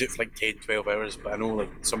do it for 10, 12 hours. But I know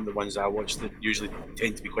some of the ones I watch that usually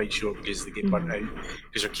tend to be quite short because they get burnt out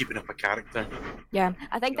because they're keeping up a character. Yeah,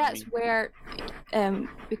 I think that's where,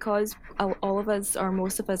 because all of us or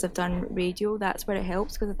most of us have done radio, that's where it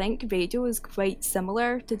helps, because I think radio is quite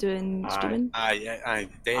similar to doing streaming. I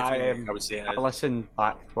definitely, I would say. I listened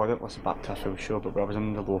back. Well, I didn't listen back to a full show, but I was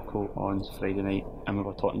in the local on Friday night, and we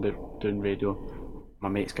were talking about doing radio. My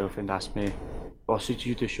mate's girlfriend asked me, "Oh, so do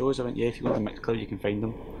you do shows?" I went, "Yeah, if you go to Mixcloud, you can find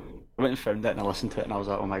them." I went and found it, and I listened to it, and I was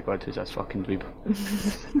like, "Oh my god, who's this fucking dweeb?"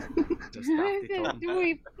 Just daftly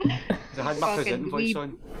talking. I had my present voice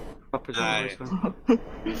on. My present voice on.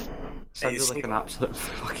 Sounded like an absolute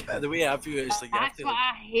fucking. The way I view it is you have That's to. what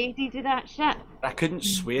I hated to that shit. I couldn't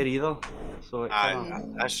swear either, so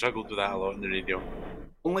I struggled with that a lot in the radio.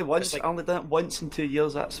 only once. I only done it once in 2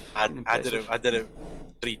 years. That's I did it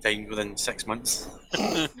 3 times within 6 months.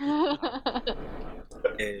 I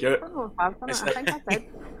don't know if I've done it. I think I did.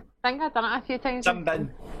 I think I've done it a few times. Jump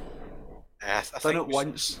in. I Done it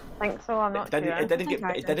once. I think so. I'm not sure. It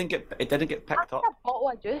didn't get picked up. A bottle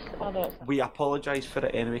of juice. Oh, no. We apologised for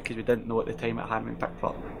it anyway because we didn't know at the time it hadn't been picked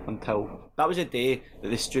up until that was the day that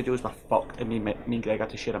the studios were fucked and me and Greg had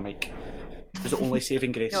to share a mic. It was the only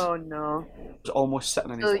saving grace. Oh no. It was almost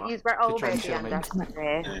sitting in his So lap you were to try and already share a under mic.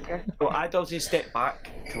 stress. So I'd obviously stepped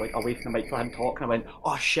back to away from the mic for him talking. I went,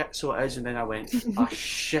 "Oh shit, so it is," and then I went, "Oh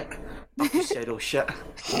shit." I just said, "Oh shit," on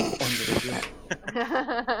the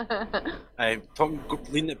radio.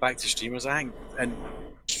 Leading it back to streamers, I think, and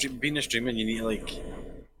being a streamer, you need to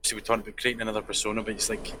so we talked about creating another persona, but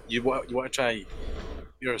it's you want to try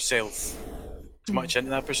yourself as much into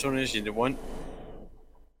that persona as you want.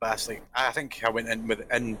 But that's I think I went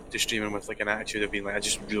into streaming with an attitude of being I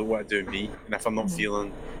just really want to do me, and if I'm not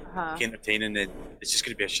feeling entertaining, then it's just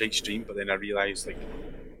going to be a shite stream. But then I realised the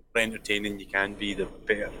more entertaining you can be, the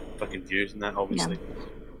better fucking views and that, obviously.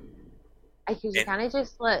 Because you can't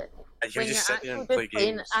just when you just sit there and actually play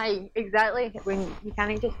games. Exactly. When you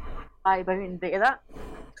can't just vibe out and do that.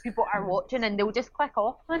 People are watching and they'll just click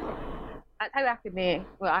off. Man. That's how I could make.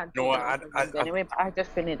 Well, anyway, but I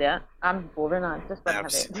just couldn't do it. I'm boring. I just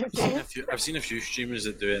I've seen a few streamers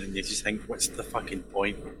that do it, and you just think, what's the fucking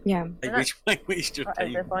point? Yeah. Waste your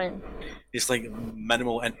time. It's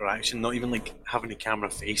minimal interaction, not even having a camera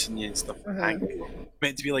facing you and stuff.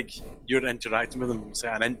 Meant to be you're interacting with them. Say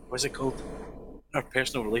what's it called? A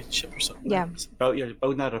personal relationship or something. Yeah. You're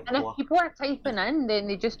building a rapport. And if people are typing in, then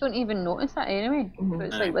they just don't even notice it anyway. So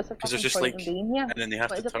it's what's the fucking point in being here? And then they have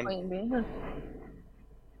What to is the turn. point in being here?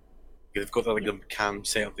 They've got the cam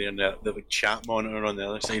set up there and the chat monitor on the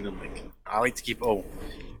other side. And I like to keep it all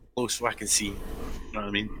close so I can see. You know what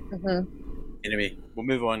I mean? Anyway, we'll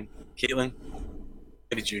move on. Caitlin,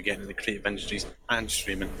 how did you get into the creative industries and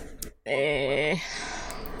streaming?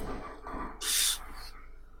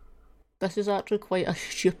 This is actually quite a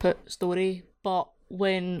stupid story, but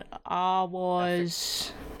when I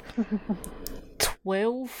was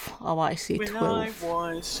 12, I want to say 12.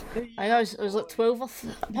 I know, it was 12 or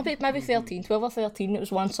maybe 13, 12 or 13, it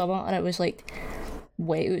was one summer, and it was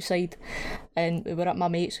wet outside, and we were at my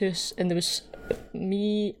mate's house, and there was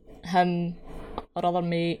me, him, our other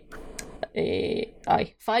mate,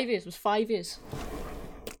 5 years, it was 5 years,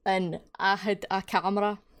 and I had a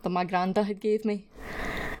camera that my granda had gave me,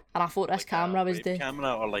 and I thought this camera was the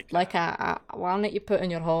camera or like a one that you put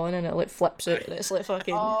in your horn and it like flips out and it's like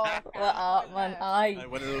fucking lit up, man. Aye.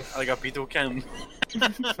 One of those, like a pedo cam.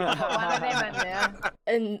 One of them in there.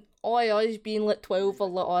 And all us being like 12 were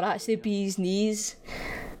like, oh, that's the bee's knees.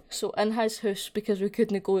 So in his house, because we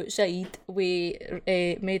couldn't go outside, we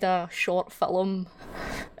made a short film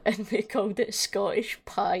and we called it Scottish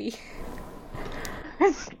Pie.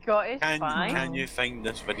 Scottish pie. Can you find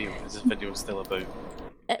this video? Is this video still about?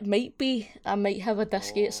 It might be. I might have a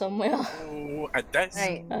disc somewhere. Oh, a disc?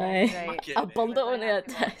 Aye. Right. I burned it onto a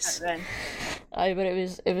disc. Aye, but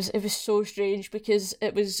it was so strange because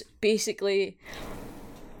it was basically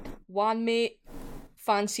one mate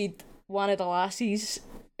fancied one of the lassies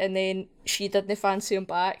and then she didn't fancy him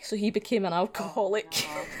back, so he became an alcoholic.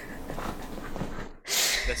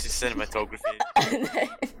 This is cinematography.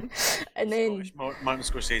 and then Martin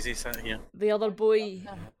Scorsese sat here. the other boy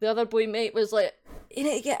mate was like, you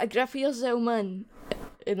need to get a grip of yourself, man.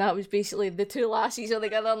 And that was basically the two lassies were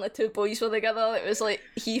together and the two boys were together. It was like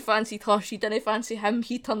he fancied her, she didn't fancy him,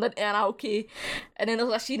 he turned into an alky. And then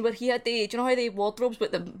there's a scene where he had do you know how they have wardrobes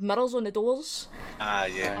with the mirrors on the doors? Ah,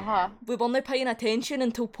 yeah. We weren't paying attention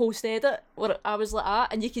until post edit where I was like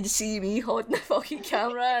that, and you can see me holding the fucking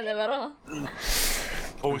camera in the mirror.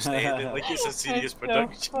 Post edit, like it's a serious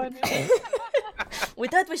production. We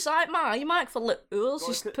sat in my iMac for like hours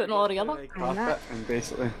just putting all together. And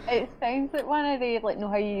basically. It sounds like one of the, like, know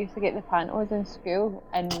how you used to get the pantos in school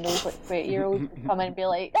and those like 20-year-olds would come in and be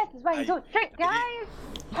like, this is why you don't drink, guys!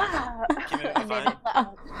 And then it's like,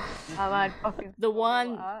 oh man, fucking The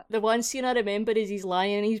one scene I remember is he's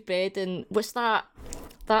lying in his bed and what's that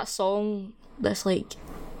song that's like,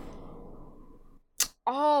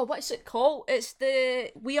 oh, what's it called? It's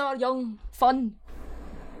the We Are Young Fun.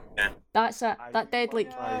 Yeah. That's it. That dead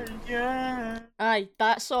like. Aye,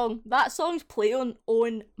 that song. That song's playing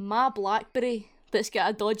on my BlackBerry that's got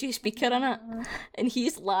a dodgy speaker in it, and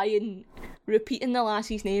he's lying, repeating the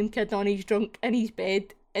lassie's name, kid on his drunk in his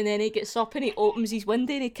bed, and then he gets up and he opens his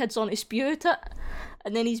window and the kid's on to spew at it,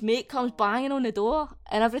 and then his mate comes banging on the door,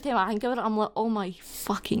 and every time I think of it, I'm like, oh my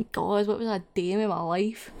fucking god, what was I doing with my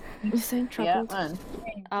life? You sound troubled. Yeah, man.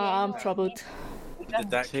 I'm troubled.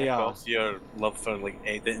 Did that kick off your love for like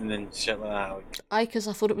editing and shit like that? Like... Aye, because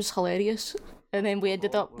I thought it was hilarious. And then we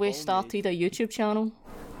started a YouTube channel.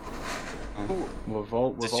 We've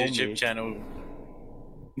all This YouTube made... channel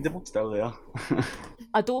still there.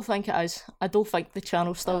 I don't think it is. I don't think the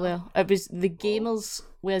channel's still there. It was The Gamers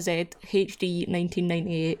with a Z, HD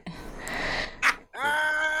 1998.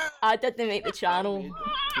 I didn't make the channel.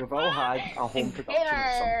 We've all had a home production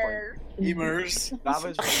at some point. Gamers. That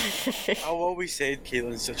was I've always said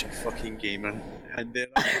Caitlin's such a fucking gamer, and then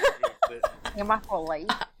You're my whole life.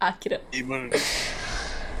 Accurate.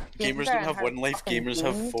 Gamers don't have one life. Gamers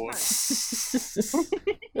have four.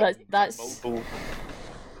 That's Multiple.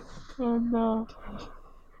 Oh no.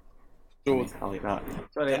 So I like that.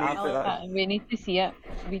 Sorry, after that. We need to see it.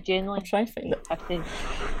 We genuinely I'll try and find it. have to.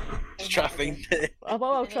 try to find it.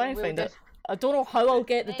 I'll try and find it. I don't know how I'll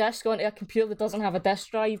get the disc onto a computer that doesn't have a disc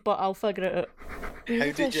drive, but I'll figure it out. We How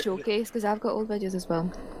need to did you- showcase because I've got old videos as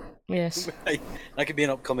well. Yes. That could be an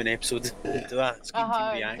upcoming episode to that. Scheme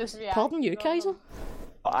Team React. Just react. Pardon you, Kaiser?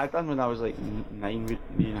 I done when I was like 9 with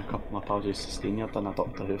me and a couple of my pals used to stay near, done a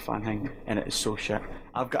Doctor Who fan thing, and it is so shit.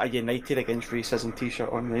 I've got a United Against Racism t-shirt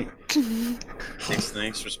on, right?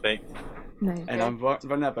 Nice, respect. No. And I'm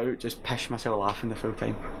running about just pish myself laughing the full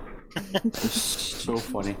time. It's so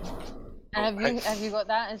funny. And have you got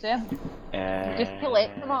that as well? Just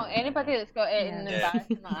collect them all. Anybody that's got it in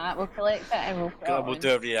embarrassing like that, we'll collect it and we'll put it We'll on.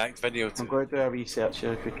 do a React video I'm too. going to do a research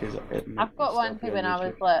here because I've got one too when I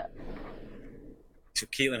was like, So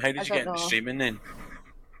Caitlin, how did I you get don't into know. streaming then?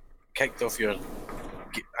 Kicked off your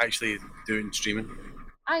actually doing streaming?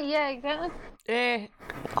 yeah, exactly.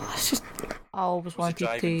 It's just, I always What's the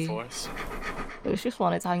wanted driving to. force? It was just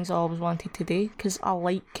one of the things I always wanted to do because I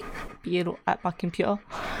like being at my computer,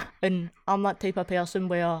 and I'm that type of person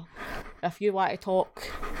where if you want to talk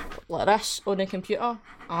like this on the computer,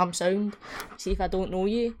 I'm sound. See, if I don't know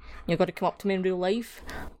you, you're going to come up to me in real life,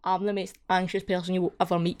 I'm the most anxious person you will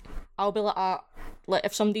ever meet. I'll be like that. Like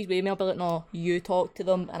if somebody's with me, I'll be like, no, you talk to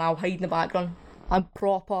them, and I'll hide in the background. I'm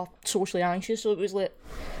proper socially anxious, so it was like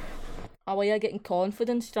a way of getting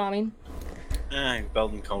confidence, do you know what I mean? Aye,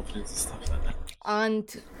 building confidence and stuff like that.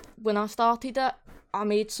 And when I started it, I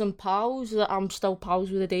made some pals that I'm still pals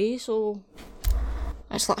with today, so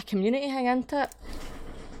It's like a community thing, isn't it?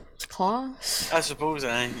 It's class. I suppose,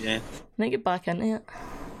 yeah. I need to get back into it.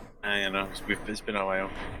 I know, it's been a while.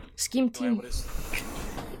 Scheme Well, team. what is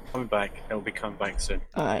coming back? It'll be coming back soon.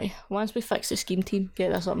 Aye. Once we fix the scheme team,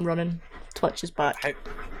 get this up and running, Twitch is back.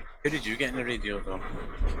 How did you get in the radio though?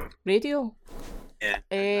 Radio? Yeah. How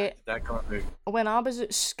did that come about? When I was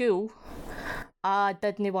at school, I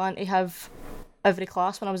didn't want to have every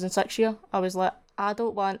class when I was in 6th year. I was like, I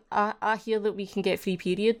hear that we can get free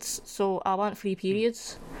periods, so I want free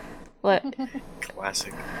periods. Like,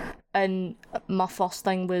 Classic. and my first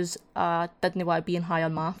thing was I didn't want to be in higher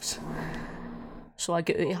maths. So I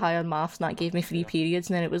got out of higher maths and that gave me free periods,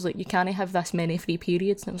 and then it was like, you can't have this many free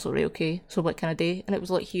periods, and it was like, right, okay, so what can I do? And it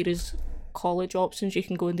was like, here is college options you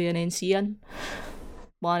can go and do an NC in.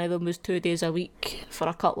 One of them was 2 days a week for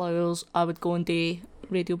a couple of hours. I would go and do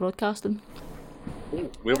radio broadcasting.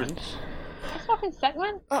 Where was That's fucking sick,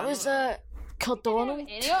 man. That was at Cardonald.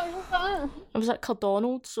 I was at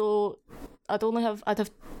Cardonald, so I'd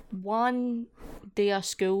have 1 day of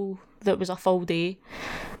school that was a full day,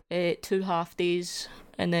 2 half days,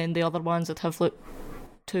 and then the other ones I'd have like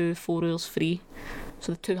 2 4 hours free.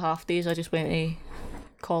 So the 2 half days I just went to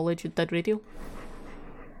college and did radio.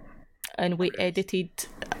 And we edited,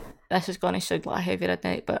 this is going to sound like a heavy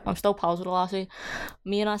redneck, but I'm still pals with a lassie.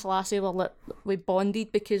 Me and this lassie we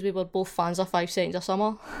bonded because we were both fans of 5 Seconds of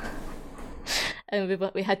Summer.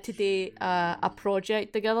 And we had to do a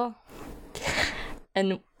project together.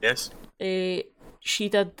 And yes. She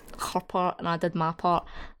did her part and I did my part,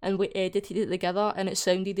 and we edited it together, and it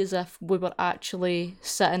sounded as if we were actually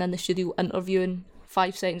sitting in the studio interviewing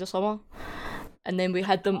 5 Seconds of Summer. And then we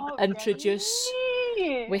had them introduce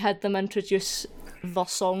the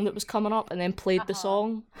song that was coming up, and then played the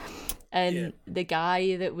song. And the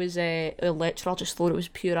guy that was a lecturer just thought it was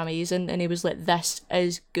pure amazing, and he was like, this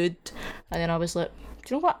is good. And then I was like,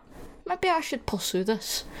 do you know what, maybe I should pursue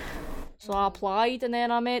this. So I applied, and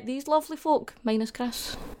then I met these lovely folk, minus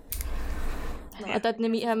Chris. I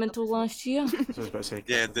didn't meet him until last year. So I was about to say.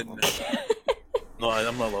 Yeah, didn't. No,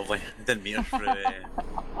 I'm not lovely. I didn't meet her for.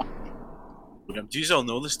 Do you all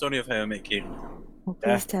know the story of how I met Kate? Oh,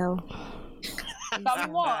 please tell.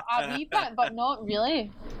 Somewhat, a wee bit, but not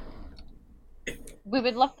really. We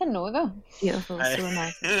would love to know though. Beautiful, so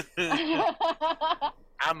nice.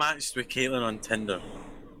 I matched with Caitlin on Tinder.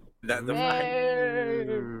 The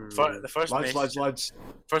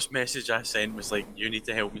first message I sent was like, you need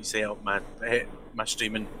to help me set up my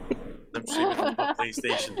streaming. I'm streaming on my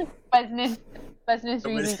PlayStation. Business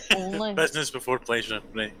reasons only. Business before pleasure,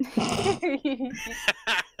 right?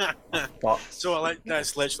 So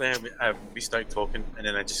that's literally how we started talking, and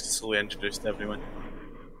then I just slowly introduced everyone.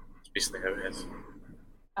 That's basically how it is.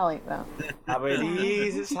 I like that. How it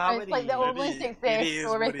is, it's how it is. It's like the only success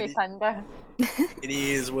story for Tinder. It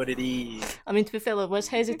is what it is. I mean, to be fair, there was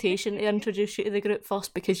hesitation to introduce you to the group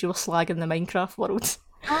first because you were slagging the Minecraft world.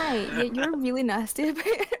 Hi, you're really nasty about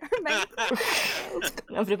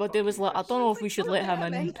Minecraft. Everybody was like, I don't know if we should let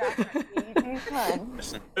him in.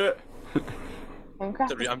 Listen,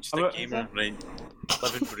 Minecraft. I'm just a gamer, right?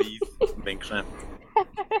 Live and breathe Minecraft.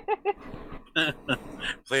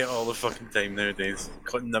 Play it all the fucking time nowadays.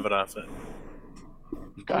 Couldn't never have it.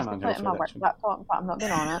 I just put it in my work laptop, but I'm not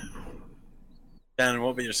going on it. Dan, what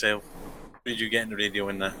about yourself? How did you get into radio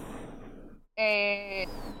in that?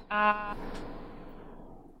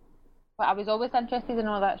 But I was always interested in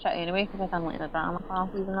all that shit anyway, because I done like the drama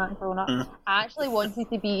classes and that growing up. I actually wanted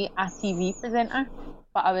to be a TV presenter,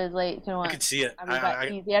 but I was like, do you know what? I could see it. It was a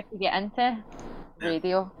bit easier to get into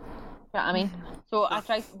radio. Do you know what I mean? So I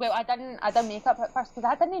tried. Well, I did makeup at first because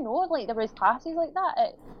I didn't know like there was classes like that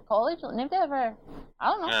at college. Like nobody ever. I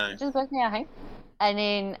don't know. It just wasn't a thing. And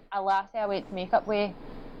then last year I went to makeup with.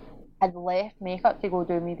 I'd left makeup to go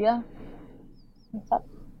do media.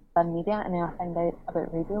 Done media, and then I found out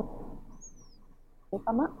about radio.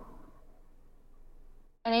 From it.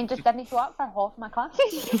 And then just didn't show up for half my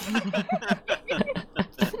classes.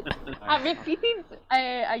 I repeated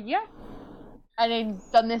a year and then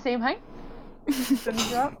done the same thing. Didn't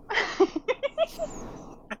show up.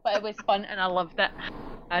 But it was fun and I loved it.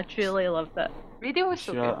 I truly loved it. Radio was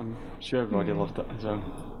so good. I'm sure everybody loved it as well.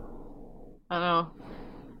 I know.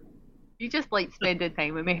 You just like spending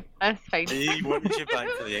time with me. That's fine. He wanted you back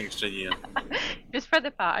for the extra year. Just for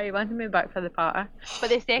the party. He wanted me back for the party.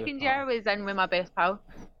 But the second year I was in with my best pal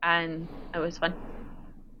and it was fun.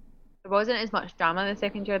 There wasn't as much drama the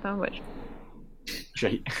second year though, which...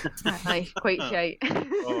 Shite. Aye, quite shite.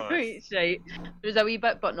 Quite shite. There was a wee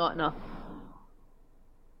bit, but not enough.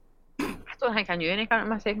 I don't think I knew any kind of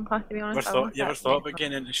my second class, to be honest. You ever thought about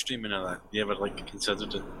getting into streaming or that? You ever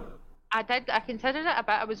considered it? I did. I considered it a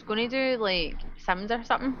bit. I was going to do like Sims or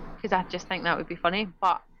something because I just think that would be funny.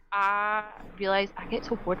 But I realised I get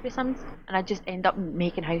so bored with Sims, and I just end up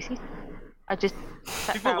making houses. I just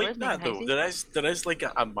sit for People hours like that making though. houses. There is like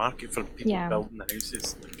a market for people Yeah. building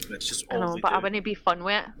houses. Like, that's just I all know, they but do. I wouldn't be fun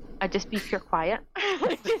with it. I'd just be pure quiet.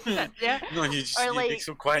 Just sit there. No, you just Or, you'd be like-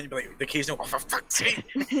 so quiet. You'd be like the occasional. Oh, for fuck's sake!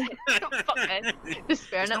 Fucking despairing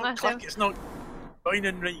It's at not myself. click. It's not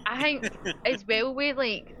joining right. I think as well with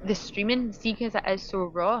like the streaming, see, because it is so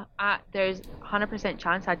raw. There's 100%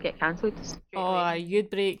 chance I'd get cancelled. Oh, you'd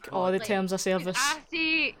break all the Like, terms of service. I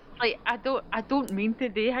see, like I don't mean to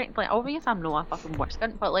do it. Like obviously I'm not a fucking worse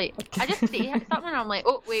cunt, but like I just say something and I'm like,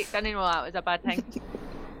 oh wait, didn't know that was a bad thing.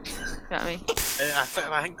 You know what I mean?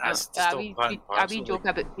 I think that's just a all wee, part and a wee parcel. joke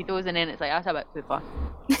about pedos, and then it's like that's a bit too far.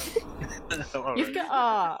 All You've right.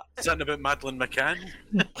 got Something about Madeline McCann.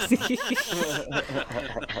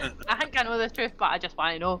 I think I know the truth, but I just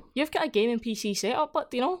want to know. you've got a gaming PC set up, but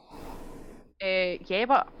do you know? Yeah,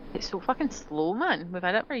 but it's so fucking slow, man. We've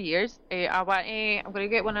had it for years. I'm gonna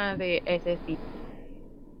get one of the SSD.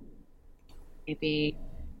 Maybe.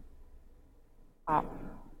 I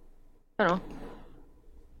don't know.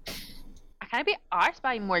 I can't be arsed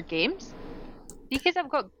buying more games. Because I've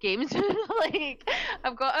got games, like,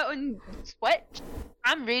 I've got it on Switch.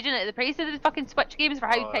 I'm raging at the price of the fucking Switch games for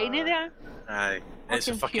how tiny they are. Aye, it's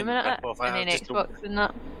a fucking Fuming at it. rip-off. And then Xbox and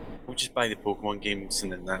that. We'll just buy the Pokemon games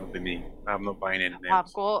and then that'll be me. I'm not buying anything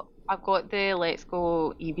else. I've got the Let's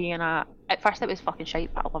Go Eevee, and at first it was fucking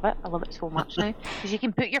shite, but I love it. I love it so much now because you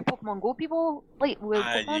can put your Pokemon Go people like with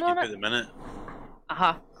Aye, Pokemon you on can it. put them in it.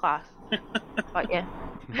 Class. But yeah.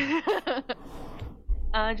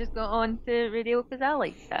 I just got on to radio because I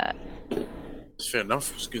like that. It's fair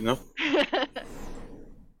enough. It's good enough.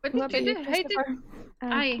 What What did about you you, do? How did Christopher?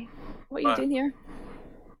 I? What are you doing here?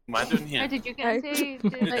 What am I doing How here? did you get How- into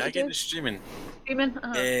Did I like, get into streaming? streaming?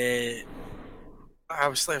 I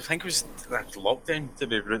think it was like lockdown, to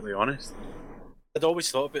be brutally honest. I'd always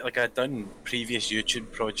thought about, like, I'd done previous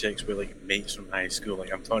YouTube projects with like mates from high school.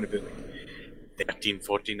 Like, I'm talking about like 13,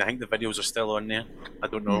 14. I think the videos are still on there. I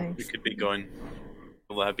don't know. Nice. It could be gone.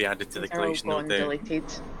 Will that be added to the They're all collection? No gone, doubt. deleted.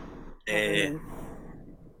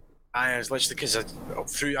 I was literally because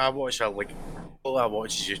I watch all I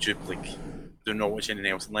watch is YouTube. Like, do not watch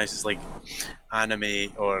anything else unless it's like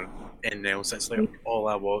anime or anything else. That's like all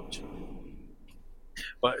I watch.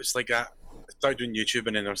 But it's like I started doing YouTube,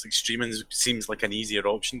 and then I was like, streaming seems like an easier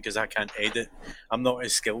option because I can't edit. I'm not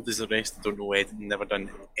as skilled as the rest. I don't know editing. Never done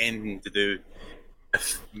anything to do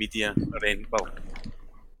with media or anything. Well,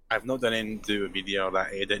 I've not done anything to do with media or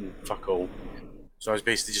that editing. Fuck all. So I was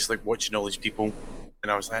basically just like watching all these people,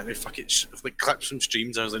 and I was like, fuck it, like clips from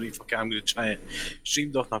streams. I was like, fuck it, I'm gonna try it.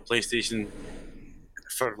 Streamed off my PlayStation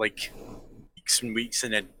for like weeks and weeks,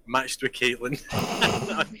 and then matched with Caitlin.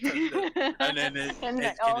 And then it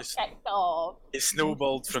all kinda kicked off. it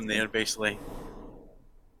snowballed from there, basically.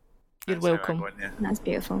 You're That's how I welcome. got there. That's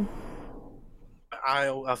beautiful.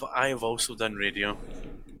 I have also done radio.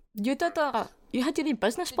 You did a. You had your own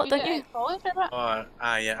business, Did but you didn't get you? a college or what?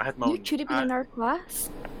 Yeah, I had my You own. could have been in our class.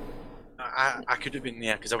 I could have been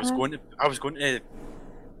there because I was going to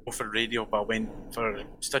go for radio, but I went for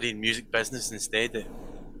studying music business instead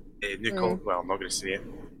at New College. Well, I'm not going to say it.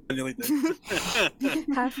 I nearly did.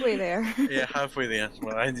 Halfway there. Yeah, halfway there.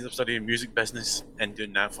 Well, I ended up studying music business and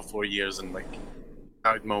doing that for 4 years, and like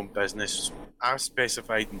started my own business. I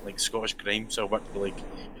specified in like Scottish grime, so I worked with like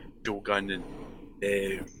Joe Gunn and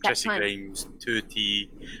Chrissy man. Grimes, 2T.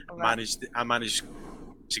 Alright. I managed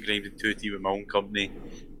Chrissy Grimes and 2T with my own company.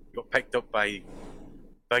 Got picked up by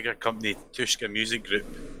bigger company, Tushka Music Group.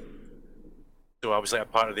 So I was like a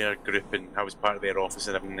part of their group, and I was part of their office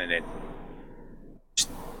and everything, and then just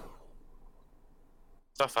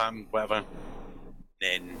stuff happened, whatever.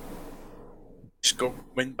 Then just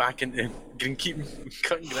went back into greenkeeping,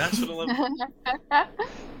 cutting grass for a living.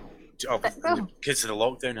 Because the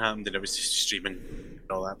lockdown happened, and it was just streaming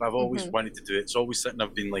and all that. But I've always wanted to do it. It's always something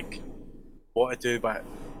I've been like, what to do, but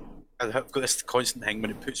I've got this constant thing when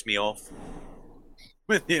it puts me off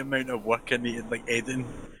with the amount of work I need, like editing.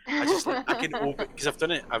 I just like, I can open because I've done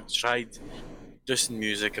it. I've tried just in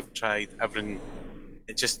music. I've tried everything.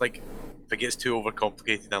 It just like if it gets too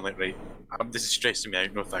overcomplicated, I'm like, right, this is stressing me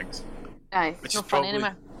out. No thanks. Aye, Which no is fun probably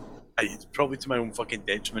anymore. it's probably to my own fucking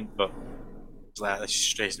detriment, but it's like that's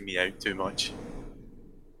stressing me out too much.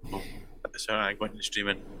 So I went into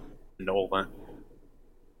streaming and all that.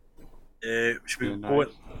 Should we Yeah, go nice.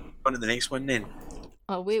 on to the next one then?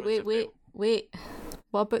 Oh, wait.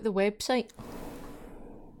 What about the website?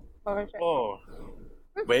 Oh,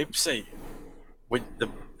 website. With the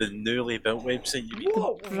newly built website, you mean?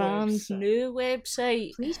 What Brand website? new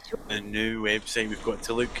website. Please show. The new website, we've got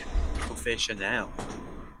to look professional.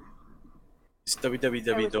 It's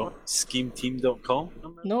www.schemeteam.com.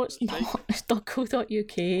 No, it's not. It's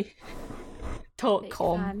 .co.uk.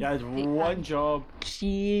 .com. Yeah, it's one job,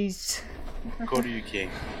 Jeez. .co.uk.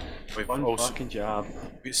 We've one also fucking job.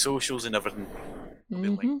 got socials and everything. We'll be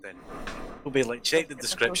Mhm. linked in. We'll be like, check the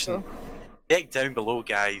description. Check down below,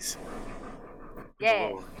 guys. Yeah.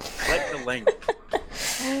 Below. Click the link.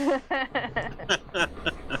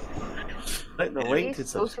 Like the link to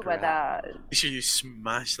Social with subscribe. that. Make sure you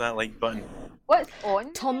smash that like button. What's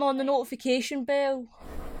on? Turn on the notification bell.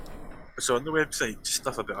 It's on the website, just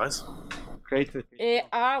stuff about us. Creative.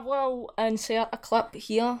 I will insert a clip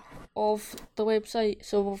here of the website.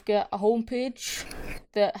 So we've got a homepage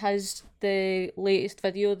that has the latest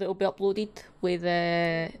video that will be uploaded with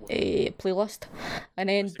a playlist, and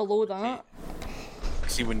then below that,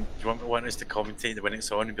 See, when you want us to commentate when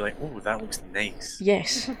it's on and be like, oh, that looks nice.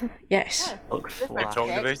 yes, yes. Look We're flat.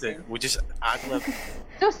 talking about it. We'll just ad lib.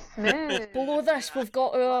 So smooth. Below this, we've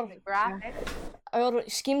got Graphic. our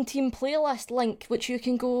Scheme Team playlist link, which you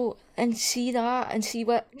can go and see that and see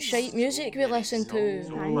what shite music we listen to.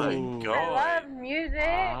 Oh my I god. love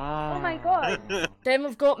music. Oh my Ah. god. Then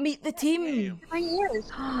we've got Meet the Team, My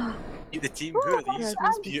ears. Meet the team. Who are these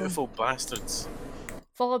Oh, beautiful bastards?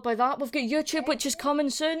 followed by that we've got YouTube, which is coming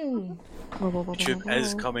soon. YouTube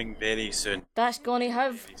is coming very soon. That's going to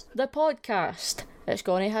have the podcast. It's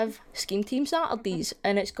going to have Scheme Team Saturdays,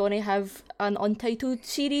 and it's going to have an untitled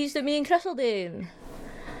series that me and Chris are doing.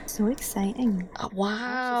 So exciting.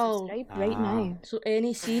 Wow. Subscribe right now. So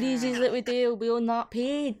any series that we do will be on that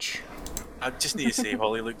page. I just need to say,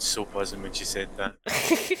 Holly looked so buzzing when she said that.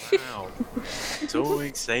 Wow. So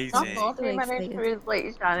exciting. I'm not So 3 minutes excited. through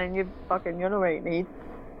like Shannon, you know what you need.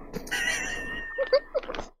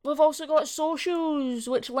 We've also got socials,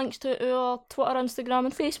 which links to our Twitter, Instagram,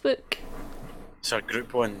 and Facebook. It's our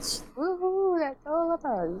group ones. Woohoo, that's all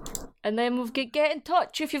about. And then we've got Get in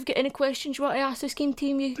Touch. If you've got any questions you want to ask the Scheme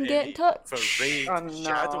Team, you can get in touch. For Raid Oh, no.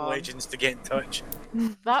 Shadow Legends to get in touch.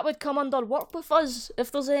 That would come under work with us.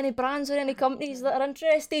 If there's any brands or any companies that are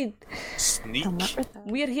interested, Sneak. Come up with that.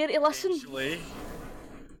 we're here to listen. Potentially.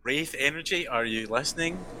 Wraith Energy, are you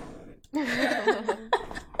listening?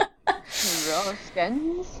 Raw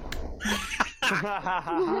skins.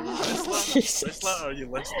 Whistler, are you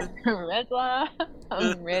listening? Riddler.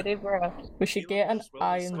 I'm ready for it. We should get an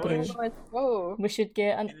iron brew. Let's go. We should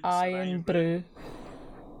get an iron brew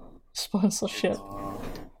sponsorship.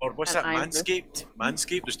 Or what's An that, iron brew. Manscaped?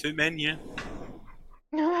 Manscaped, there's 2 men here.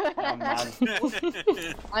 Oh, man.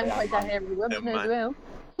 I'm quite a heavy woman Yeah, as well.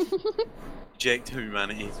 Reject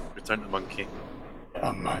humanity, return to monkey.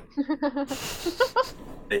 Oh, man.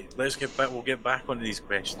 Right, let's get back. We'll get back onto these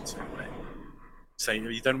questions. Right. So, are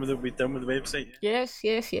you done with it? We done with the website? Yeah?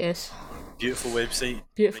 Yes. Beautiful website.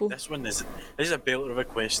 Beautiful. Right, this is a belter of a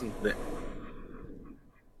question. That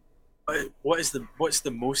what's the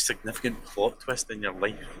most significant plot twist in your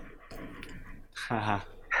life? Haha.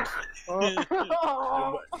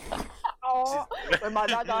 Oh, when my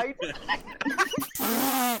dad died.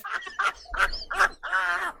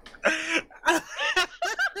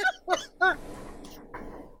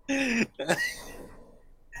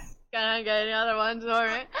 Can I get any other ones?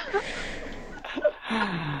 Alright.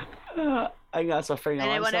 I think that's a final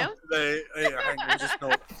Anyone answer. else? Right, I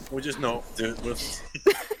think we'll just not do it.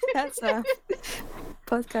 That's a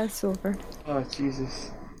podcast over. Oh,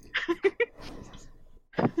 Jesus.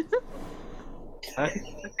 I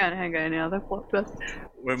can't hang out any other plot twists.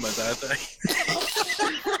 When my dad died.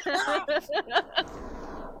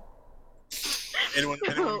 Anyone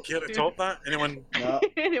care to top that? Anyone? No.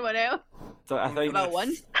 Anyone else? So I think About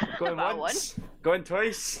one? going about once, going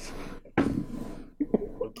twice. No.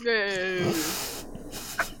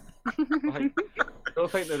 I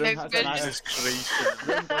don't think the room Next has a question. higher. Jesus Christ.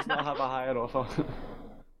 The room does not have a higher offer.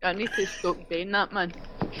 I need to stop saying that, man.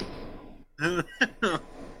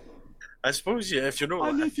 I suppose, yeah, if you're not,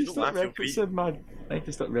 I need if you to don't stop laugh, you'll be. referencing, man. I need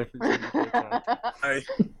to stop referencing. Aye.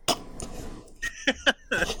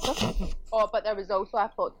 Oh, but there was also a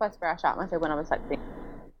plot twist where I shot myself when I was 16.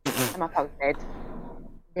 In my pub's bed.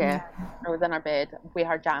 Yeah, I was in our bed with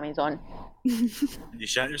her jammies on. You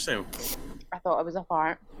shot yourself. I thought it was a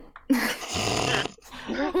fart. I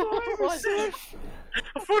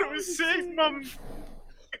thought it was safe, Mum.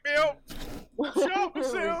 Pick me up. Shot It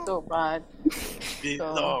was myself. so bad.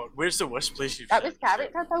 No, where's the worst place you've That shot was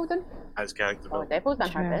character building. As character Oh, building. Devil's in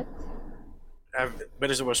her bed.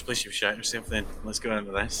 Where is the worst place you've shot yourself then? Let's go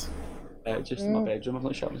into this. Just in my bedroom. I've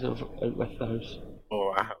not shut myself out with the house.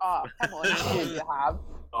 Oh, I have. Oh, come on, you have.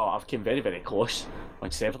 Oh, I've came very, very close on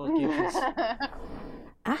several occasions.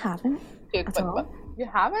 I haven't. At all. You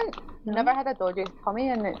haven't? No. Never had a dodgy tummy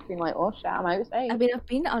and it's been like, oh shit, I'm outside. I mean, I've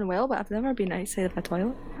been unwell, but I've never been outside of a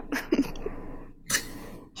toilet.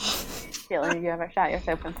 Caitlin, have you ever shot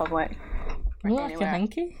yourself in public? No, like a Anywhere?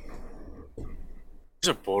 hanky. These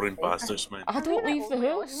are boring bastards, man. I don't leave the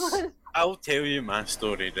house. I'll tell you my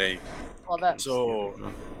story, right? Love it. So,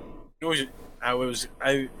 I was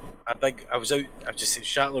out. I was just at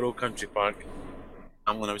Shatler Road Country Park,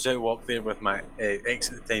 and when I was out walk there with my ex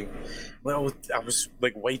at the time, well, I was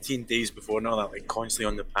like whiting days before and all that, like constantly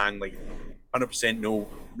on the pan, like 100% no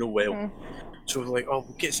well. So we're like, oh,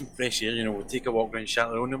 we'll get some fresh air, we'll take a walk around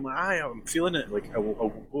Shatler Road. And I'm like, I'm feeling it, like I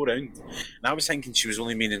will go around. And I was thinking she was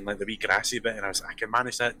only meaning like the wee grassy bit, and I was like, I can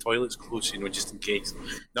manage that. Toilet's close, just in case.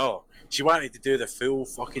 No, she wanted to do the full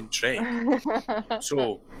fucking trek.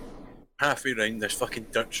 So halfway around this fucking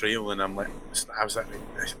dirt trail, and I was like,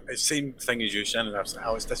 the same thing as you, Shannon. I was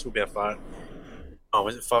like, this will be a fart. Oh,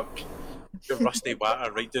 was it fuck? The rusty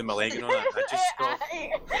water right down my leg and all that. I just stopped.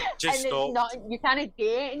 Just and stopped. Not, you can't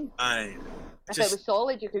get Aye. If it was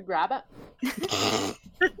solid, you could grab it.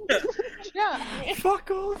 Yeah.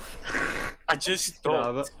 Fuck off. I just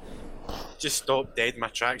stopped. Just stopped dead in my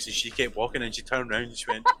tracks, and she kept walking, and she turned around and she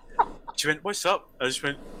went, what's up? I just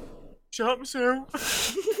went, shut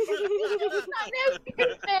myself.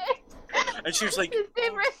 And she was like, the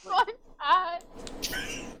same response.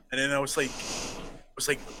 and then I was like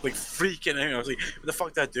freaking out. I was like, what the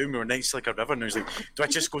fuck did I do? We were next to like a river, and I was like, do I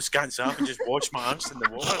just go scans off and just wash my arse in the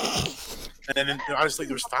water? And then I was like,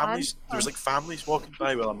 there was families walking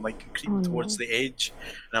by while I'm like creeping towards the edge,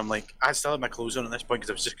 and I'm like, I still had my clothes on at this point because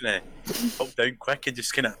I was just gonna hop down quick and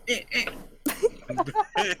just kind of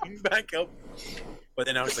back up. But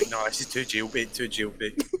then I was like, no, this is too jailbait.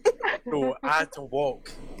 So I had to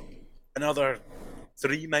walk another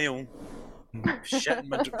 3 miles, shit in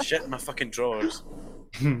my fucking drawers,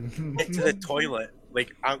 get to the toilet.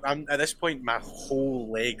 Like I'm at this point, my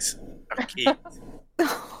whole legs are caked,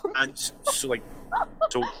 and so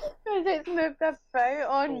Because it's moved about.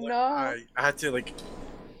 Oh no! I had to like.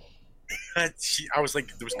 I was like,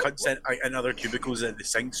 there was cunts in other cubicles at the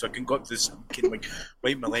sink, so I couldn't go up to the sink and like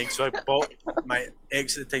wipe my legs. So I bought my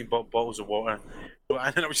ex at the time bought bottles of water,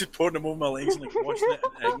 and then I was just pouring them over my legs and like washing it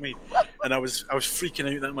and me. And I was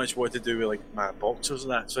freaking out that much what to do with like my boxers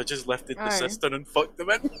and that. So I just lifted the cistern and fucked them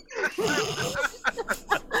in.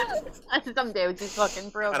 That's somebody else's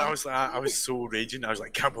fucking problem. And I was so raging. I was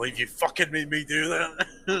like, can't believe you fucking made me do that.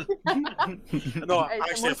 No,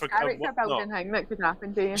 it's actually, I forgot. character building thing that could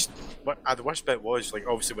happen to you. The worst bit was like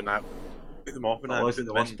obviously when I put them off and I put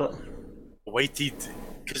them in, I waited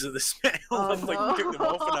because of the smell. I'm like took them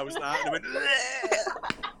off and I was that and I went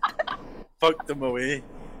fucked them away.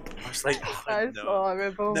 I was like, that's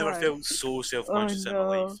horrible. Never felt so self-conscious in my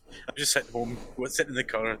life. I'm just sitting home, sitting in the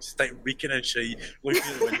car, just like reeking and shit, looking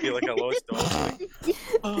at the window like a lost dog.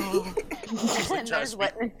 Like, and there's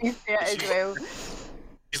witnesses to it as well.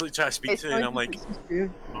 He's like trying to speak to me, and I'm like, I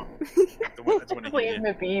don't want to hear Leave you.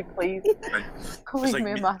 me be, please. Leave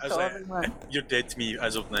me in my story. You're dead to me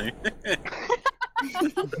as of now.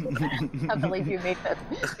 I believe you made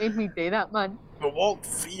me do that, man. I walked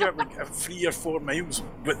 3 or 4 miles,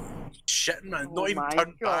 but shitting, man, not even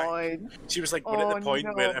turned back. She was like, we're at the point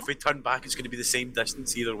where if we turn back, it's going to be the same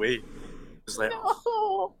distance either way. It was like,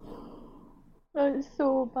 no. That's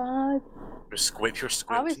so bad. You're squibs.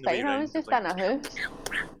 I was fine, I was just in a house.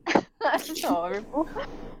 That's horrible.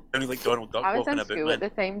 Sounded like Donald Duck I was walking in about, school man. at the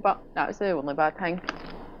time, but that was the only bad thing.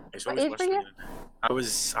 It's What always age worse were you? I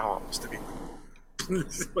must have been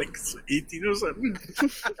like 18 or something.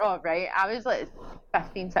 Oh, right. I was like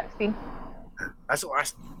 15, 16. That's the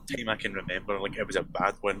last time I can remember, like, it was a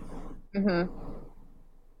bad one. Mm-hmm.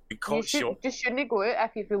 We caught shot. Just shouldn't go out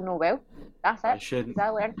if you feel no well. That's it. I shouldn't. I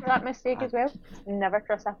learned from that mistake as well. Never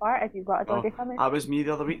trust a fart if you've got a doggy coming. That was me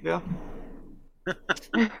the other week there.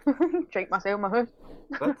 Drink myself in my house.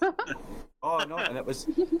 Oh no, and it was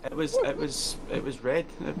red.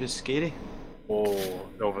 It was scary. Oh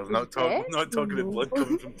no, we're not talking about blood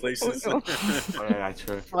coming from places. Alright,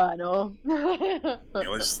 true. Well, I know. Yeah,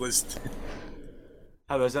 let's.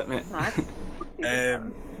 How was it, mate?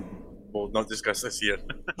 We'll not discuss this here.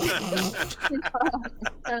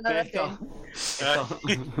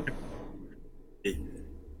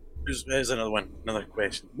 Here's another one. Another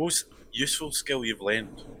question. Most useful skill you've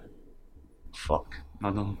learned? Fuck. I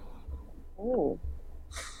know. Oh.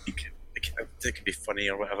 It could be funny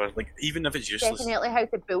or whatever. Like even if it's useless. Definitely how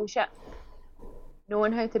to bullshit.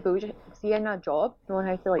 knowing how to bullshit, see in a job, knowing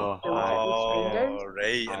how to like bullshit those standards.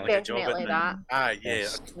 Right, and like a job Definitely in that. yeah.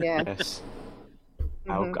 Yes. Yeah. Yes.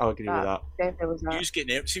 Mhm. I'll agree with that. Definitely was Do you that. just get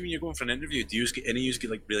nervous? See, when you're going for an interview, do you just get any of you get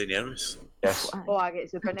like really nervous? Yes. Oh, I get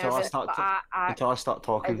super Until I nervous, start but to- I Until I start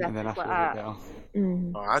talking, as and then I if feel like a bit that. better.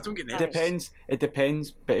 Mm. Oh, I don't get It nervous.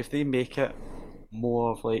 depends. But if they make it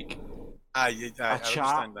more of like I a chat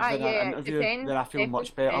understand that. than yeah, an it interview, depends, then I feel much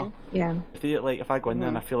definitely better. depends. Yeah. If I go in there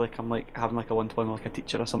and I feel like I'm like having like a one-to-one with like a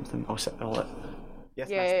teacher or something, I'll sit there like, yes,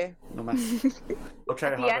 Yeah. miss. No miss. I'll try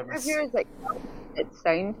The harder, miss. interview is like, it's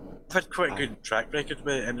sound. I've had quite a good track record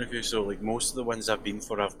with interviews, so like most of the ones I've been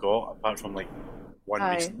for, I've got, apart from like one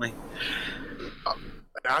Aye. recently.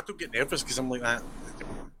 I don't get nervous because I'm like that.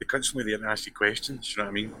 They're constantly there to ask you questions. You know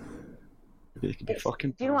what I mean? Maybe they could be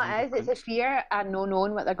fucking. Do you know what it is? It's a fear of not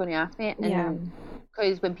knowing what they're going to ask me. Yeah.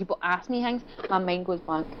 Because when people ask me things, my mind goes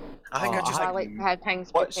blank. I think Oh, I just I like. like to have things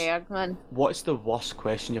What's- prepared, man. What's the worst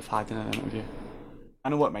question you've had in an interview? I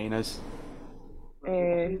know what mine is.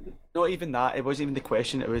 Not even that. It wasn't even the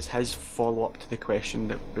question. It was his follow-up to the question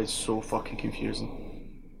that was so fucking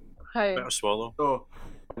confusing. How? Better swallow. So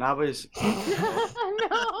when I was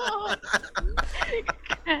No.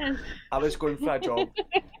 I was going for a job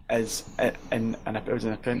as in it was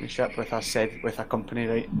an apprenticeship with a company,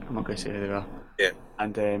 right? I'm not going to say who they were. Yeah.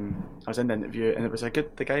 And I was in the interview, and it was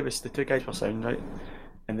the two guys were sound, right?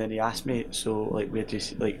 And then he asked me, so like, where do you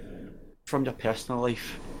see, like, from your personal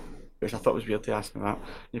life, which I thought was weird to ask me that. In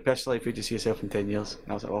your personal life, where do you see yourself in 10 years?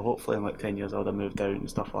 And I was like, well, hopefully in like 10 years I'll have moved out and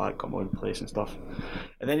stuff like that, got my own place and stuff.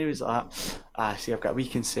 And then he was like, see, I've got a wee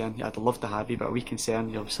concern. I'd love to have you, but a wee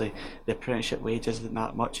concern. Obviously, the apprenticeship wage isn't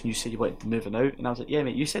that much, and you said you wanted to moving out. And I was like, yeah,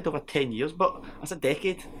 mate, you said over 10 years, but that's a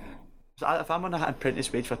decade. So if I'm on an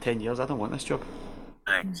apprentice wage for 10 years, I don't want this job.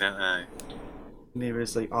 Exactly. And he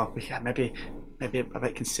was like, oh, yeah, maybe a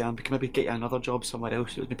bit concerned. We can maybe get you another job somewhere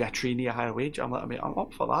else. It was maybe a trainee, a higher wage. I'm like, mate, I'm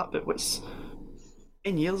up for that, but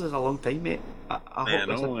 10 years is a long time, mate. I hope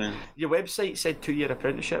know, your website said 2-year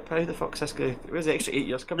apprenticeship. How the fuck's this going? Where's the extra 8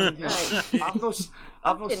 years coming in here? I've not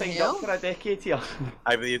signed up for a decade here.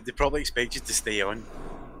 They probably expect you to stay on.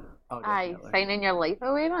 Oh, Aye, definitely. signing your life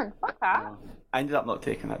away, man. Fuck that. I ended up not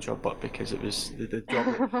taking that job, but because it was the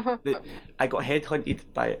job. I got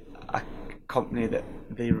headhunted by a company that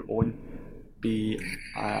they own, be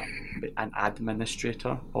an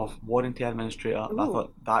administrator of warranty administrator. And I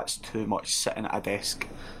thought that's too much sitting at a desk,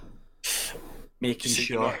 making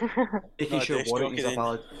sure warranties are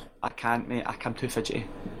valid. I can't, mate. I'm too fidgety.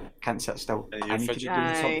 Can't sit still. I need to be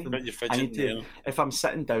doing something. I need to. If I'm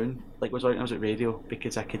sitting down, like when I was at radio,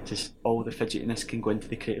 because I could just all the fidgetiness can go into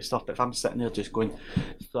the creative stuff. But if I'm sitting there just going,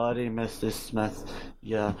 "Sorry, Mrs. Smith,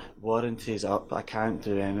 your warranty's up. I can't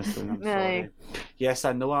do anything. I'm sorry." Yes,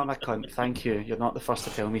 I know I'm a cunt. Thank you. You're not the first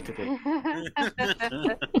to tell me today.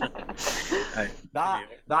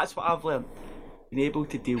 That's what I've learned. Being able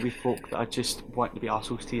to deal with folk that are just wanting to be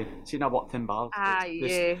arseholes to you. See, when I worked in bars,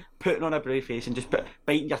 just putting on a brave face and just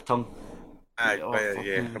biting your tongue.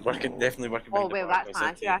 Definitely working. Oh, well, that's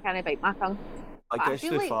my issue. I can't bite my tongue. I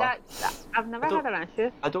feel like that. I've never had an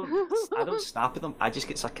issue. I don't snap at them. I just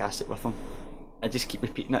get sarcastic with them. I just keep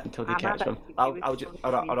repeating it until they catch them. I'll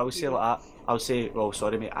say like that. I'll say, well,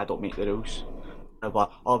 sorry, mate, I don't make the rules. And they'll be like,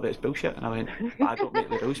 oh, but it's bullshit. And I went, but I don't make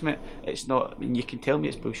the rules, mate. It's not, I mean, you can tell me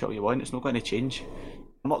it's bullshit all you want. It's not going to change.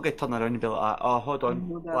 I'm not going to turn around and be like, oh, hold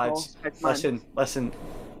on, lads. Listen,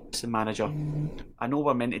 manager. I know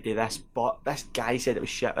we're meant to do this, but this guy said it was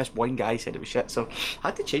shit. This one guy said it was shit. So I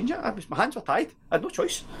had to change it. My hands were tied. I had no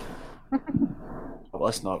choice. Well,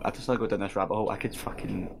 let's not. I just not go down this rabbit hole. I could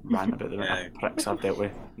fucking rant about the pricks I've dealt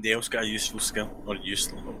with. They else got a useful skill, or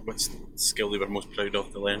what's the skill they were most proud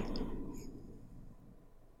of to learn?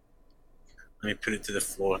 Let me put it to the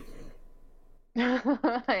floor.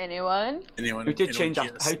 Anyone? How to change a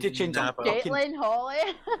Caitlin Holly.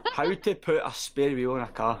 How to put a spare wheel in a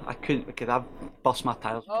car? I couldn't because I've bust my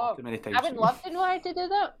tyres far too many times. I would love to know how to do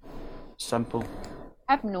that. Simple.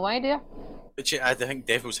 I have no idea. But I think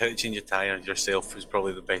Devil's how to change a tyre yourself was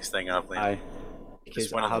probably the best thing I've learned. Aye.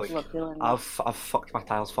 Because I've fucked my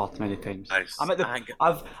tyres far too many times. Nice. I'm at the.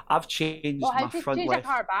 I've changed my front change left. a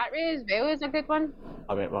car battery as well is a good one.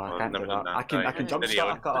 I went, well, I can't do that. I can jump Steady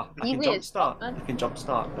start on. a car. I can jump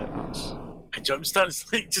start, but that's. A jump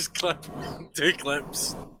start's like just clip 2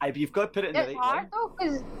 clips. Aye, but you've got to put it in the It's right hard one. though,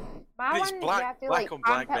 because my It's one black- you have to black like on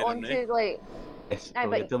clamp black it better, onto mate. like. Yes, Aye,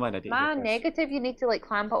 well, you're but doing it, my yes. negative, you need to like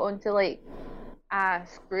clamp it onto like a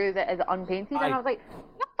screw that is unpainted, and I was like,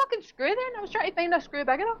 what the fuck fucking screw then. I was trying to find a screw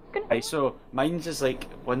big enough. Right, so mine's is like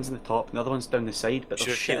one's in the top and the other one's down the side, but Sure,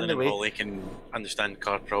 there's shit in Caitlin the and way. Holly can understand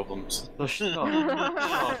car problems. There's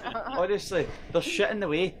honestly, there's shit in the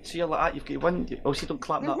way. So you're like, you've got one. Also, don't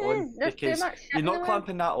clamp that on There's too because much shit you're in the not way.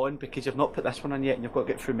 clamping that on because you've not put this one on yet, and you've got to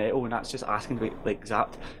get through metal, and that's just asking to be like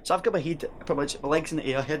zapped. So I've got my head, pretty much my legs in the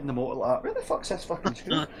air, head in the motor, like that. Where the fuck's this fucking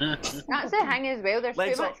screw? That's the thing as well. There's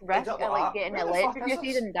Legs too up, much legs risk up of like like that. getting Where the fuck is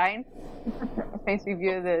electrocuted this? and dying. Nice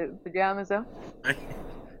review of the pajamas though.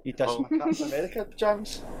 You dissing my Captain America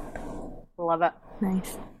pajamas? Love it.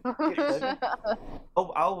 Nice.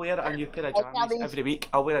 Oh, I'll wear a new pair of I'll tell jammies these- every week.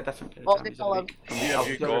 I'll wear a different pair All of the jammies colour. every week. Who I'll have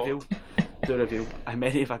you do a got? review. Do a review. How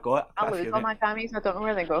many have I got? I Quite a lose few, all mate. my jammies. I don't know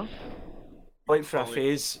where they go. Went for a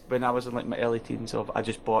phase when I was in like my early teens of I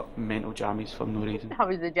just bought mental jammies for no reason. I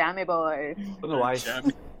was the jammy boy. Don't know why.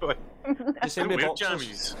 Jammy boy. The same with Weird boxers.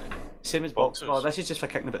 jammies. Same as boxers. Boxers. Oh, this is just for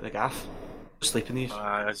kicking about the gaff. Sleep in these.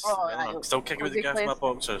 I'm still kicking with the gas in my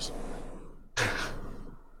boxers.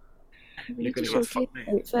 We need to gonna showcase fuck me.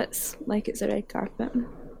 outfits like it's a red carpet.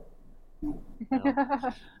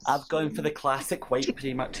 I've gone for the classic white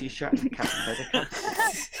Primark t-shirt and the Captain America.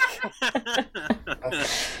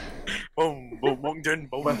 Boom, boom, walking down,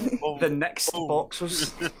 boom, boom. The next Boom.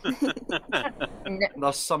 boxers. The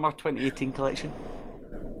summer 2018 collection.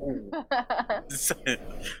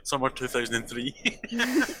 Summer 2003.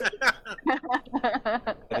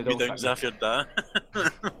 They Be don't down fit me. after that.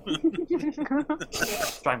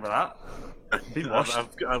 Fine with that. Be washed. I've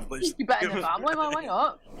literally- You bet in the family, man. Why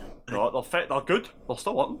not? No, they'll fit. They're good. They'll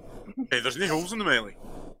still work. Hey, there's no holes in the belly.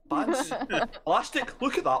 Pants. Elastic.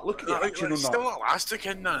 Look at that. Look at the action on There's that. still elastic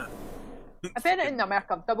in that. I bet it in the more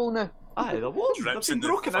comfortable now. Aye, they're warm. They've Drips been in the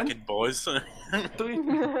broken in. fucking balls.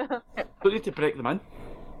 Don't need to break them in.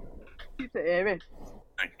 Keep it airy.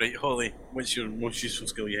 Right, Holly, what's your most useful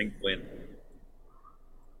skill you think playing?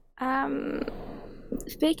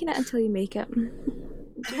 Faking it until you make it.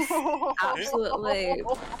 Absolutely.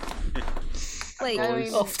 Like,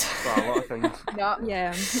 Boys. Oft. For a lot of things. No.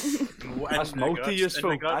 yeah. That's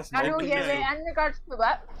multi-useful. That's I know, multi- yeah, right, in regards to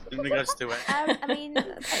that. In regards to it. I mean,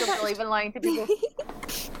 I don't believe in lying to people.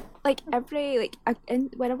 like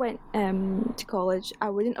when I went to college, I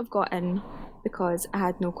wouldn't have got in because I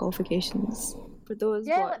had no qualifications. For those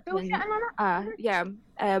Yeah, like bullshitting watching, on it. yeah.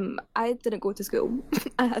 I didn't go to school.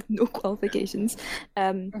 I had no qualifications.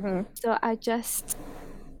 So I just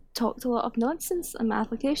talked a lot of nonsense in my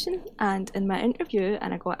application and in my interview,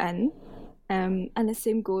 and I got in. And the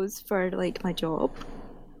same goes for like my job.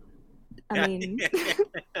 I mean,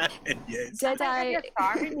 Yes. did If I? you're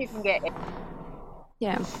charming, you can get it.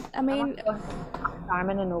 Yeah. I mean,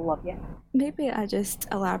 Charming and they'll love you. maybe I just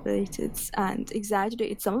elaborated and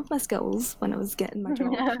exaggerated some of my skills when I was getting my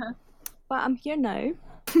job. But I'm here now,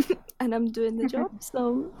 and I'm doing the job,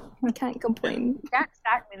 so I can't complain. Can't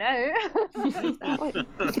sack me now.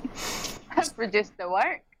 For just the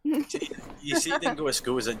work. You see, you didn't go to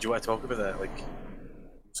school. Do you want to talk about that? Like,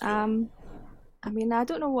 school? I mean, I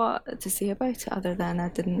don't know what to say about it other than I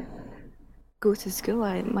didn't go to school.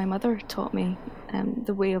 My mother taught me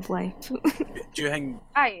the way of life. Do you think?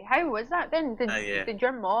 Aye, how was that then? Yeah. Did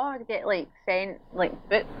your mom get like sent like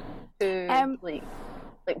books to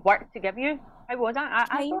like work to give you? How was that?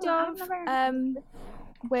 I Kind don't know, I've of. never-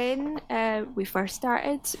 When we first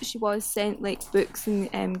started, she was sent like books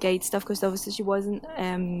and guide stuff because obviously she wasn't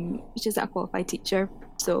she isn't a qualified teacher,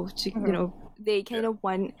 so she you know they kind of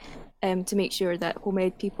want to make sure that home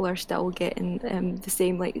ed people are still getting the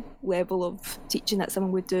same like level of teaching that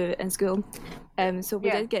someone would do in school. So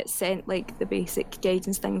we did get sent like the basic guides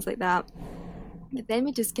and things like that. But then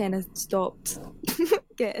we just kind of stopped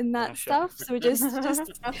getting that stuff, so we just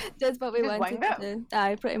did what we Just wanted winged to do.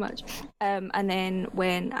 Aye, pretty much. And then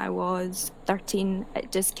when I was 13,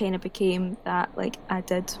 it just kind of became that like I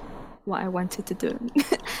did what I wanted to do,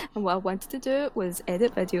 and what I wanted to do was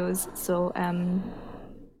edit videos. So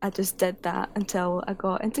I just did that until I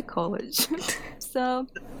got into college. So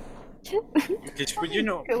Did you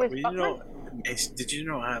know? Cool as Did fuck, you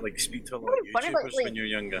know how like speak to a lot of Funny about, YouTubers like- when you were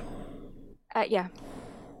younger? yeah.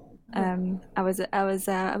 I was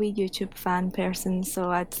a wee YouTube fan person, so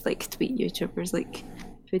I'd like tweet YouTubers like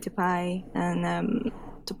PewDiePie and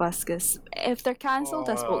Tobuscus. If they're cancelled,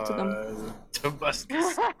 I spoke to them.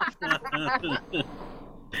 Tobuscus.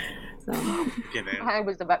 So. Fucking hell. I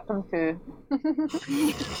was the victim too.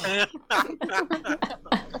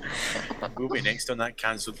 We'll be next on that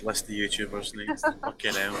cancelled list of YouTubers next.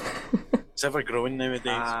 Fucking hell. It's ever growing nowadays.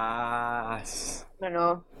 I don't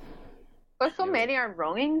know. But so many are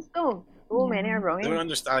wrongings though. So many are I don't wrongings.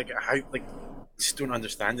 understand like how like just don't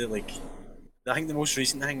understand it. Like I think the most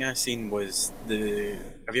recent thing I seen was the.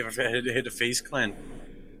 Have you ever heard of FaZe Clan?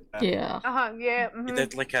 Yeah. Yeah. They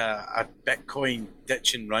did like a Bitcoin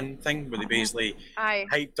ditch and run thing where they basically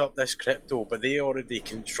hyped up this crypto, but they already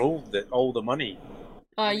controlled all the money.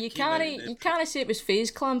 You can't say it was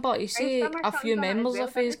FaZe Clan, but you say a few members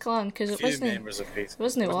of FaZe Clan because it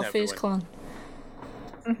wasn't all FaZe Clan.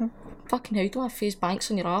 Fucking hell, you don't have FaZe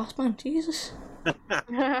banks on your ass, man. Jesus.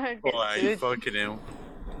 You fucking hell.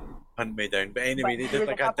 Hunt me down. But anyway, they did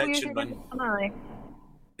like a ditch and run.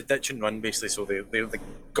 The ditch and run basically, so they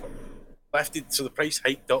got lifted, so the price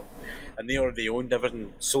hiked up, and they already owned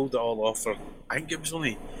everything, sold it all off for. I think it was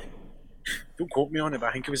only. Don't quote me on it, but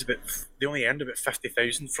I think it was they only earned about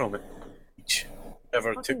 50,000 from it each.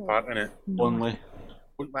 Ever took part in it. Only.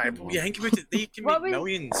 You think about it, they can make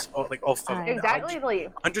millions off of exactly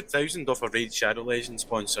 100,000 off a Raid Shadow Legend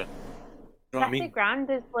sponsor. You know what I mean? 50 grand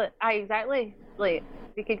is exactly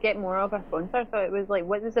they could get more of a sponsor, so it was like,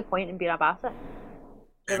 what is the point in being a Bassett?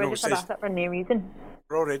 They were just a Bassett for no reason.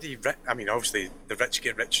 We're already rich. I mean, obviously the rich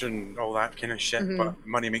get richer and all that kind of shit, but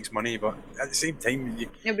money makes money. But at the same time,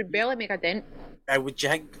 it would barely make a dent. Would you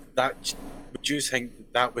think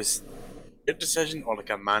that was your decision or like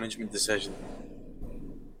a management decision?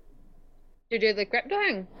 To do the crypto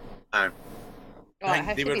thing? No. Oh, it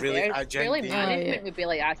has to be really management would be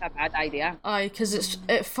like, that's a bad idea. Aye, because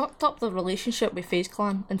it fucked up the relationship with FaZe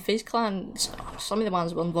Clan, and FaZe Clan, some of the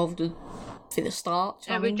ones were involved with from the start.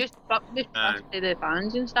 It would just fuck the trust to the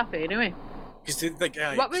fans and stuff anyway.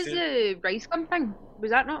 What was the Rice Gum thing?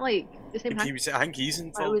 Was that not like the same thing? I think he's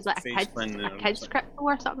involved. It was like a kids crypto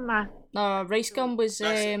or something, man. No, Rice Gum was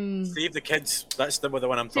Save the Kids. That's the one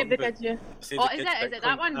I'm talking about. Save the Kids, yeah. Is it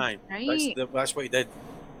that one? Aye, right. That's what he did.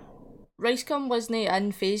 Rice Gum wasn't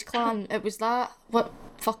in FaZe Clan. It was that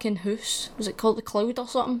fucking house. Was it called the Cloud or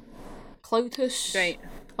something? Cloud House. Right.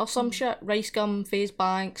 Or some shit. Rice Gum, FaZe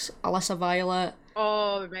Banks, Alyssa Violet.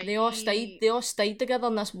 Oh right. They all stayed together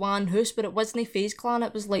in this one house, but it wasn't FaZe Clan.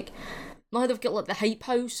 It was like, no, they've got like the hype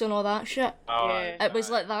house and all that shit. It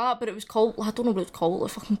was like that, but it was called, I don't know what it's called,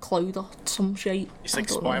 like fucking Cloud or some shit. It's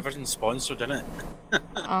like everything's sponsored, isn't it?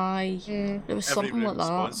 Aye. It was something like that.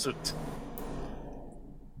 Sponsored.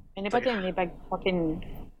 Anybody in the big fucking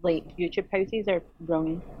like YouTube houses are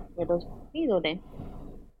wrong. Weirdos. He's all then.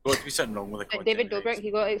 Got to be something wrong with the content. David Dobrik,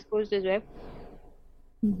 he got exposed as well.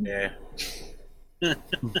 Yeah.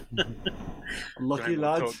 Lucky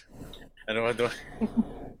lad. I don't.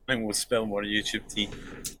 I think we'll spill more YouTube tea.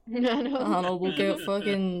 I know, we'll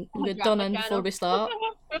get done in before we start.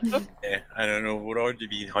 Yeah, I don't know. We're already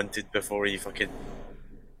being hunted before you fucking.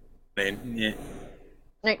 Then, yeah.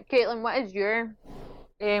 Like, Caitlin, what is your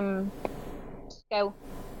skill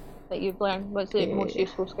that you've learned? What's the most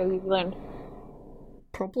useful skill you've learned?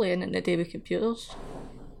 Probably in the day with computers.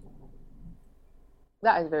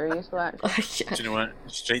 That is very useful, actually. Do you know what?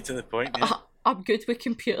 Straight to the point. Yeah. I'm good with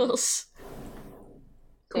computers.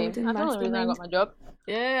 Same. That's the only reason I got my job.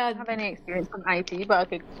 Yeah, I don't have any experience in IT, but I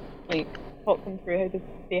could talk them through how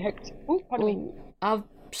they hacked. Oh, pardon me. I've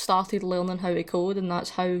started learning how to code, and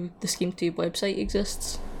that's how the SchemeTube website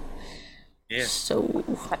exists. Yeah. So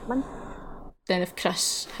then, if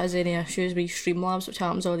Chris has any issues with Streamlabs, which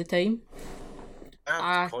happens all the time,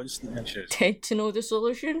 I have constant issues. Tend to know the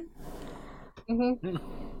solution.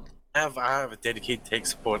 I have a dedicated tech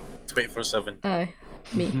support 24/7. Aye,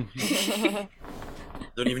 me.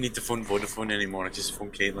 Don't even need to phone Vodafone anymore. I just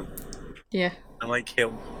phone Caitlin. Yeah. I like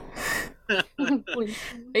help.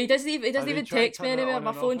 He doesn't even text me anymore.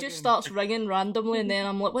 My phone just starts ringing randomly, and then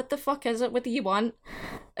I'm like, "What the fuck is it? What do you want?"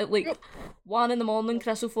 At like 1 a.m,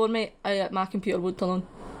 Chris will phone me. My computer won't turn on.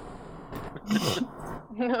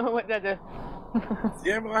 What did I do?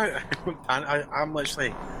 Yeah, but I'm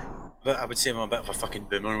literally. I would say I'm a bit of a fucking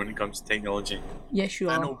boomer when it comes to technology. Yes, you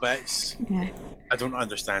are. I know bits. Yeah. I don't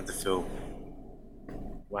understand the full.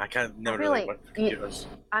 Well, I can't never really work with computers.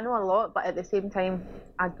 I know a lot, but at the same time,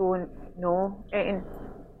 I don't know anything.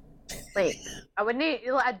 Like, I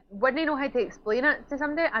wouldn't know how to explain it to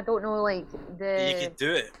somebody. I don't know You could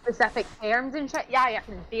do it. Specific terms and shit. Yeah, I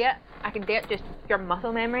can do it. I can do it just pure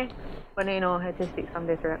muscle memory. But I know how to speak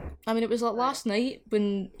somebody through it. I mean, it was like last night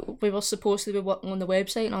when we were supposed to be working on the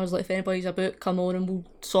website, and I was like, if anybody's about, come on and we'll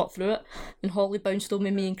sort through it. And Holly bounced on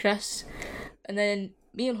me and Chris. And then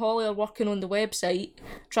me and Holly are working on the website,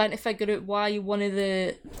 trying to figure out why one of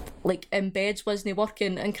the embeds wasn't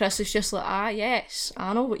working, and Chris is just like, yes,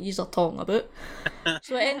 I know what you're talking about.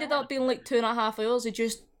 So it ended up being like 2.5 hours of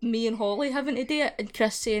just me and Holly having to do it, and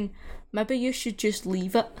Chris saying, maybe you should just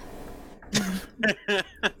leave it.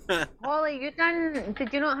 Holly,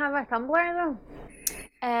 did you not have a Tumblr though?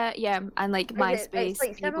 Yeah, and like MySpace. It's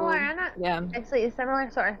like similar, Bebo. isn't it? Yeah. It's like a similar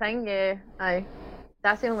sort of thing, yeah. Aye.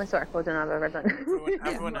 That's the only sort of coding I've ever done.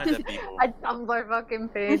 Everyone had a people. A Tumblr fucking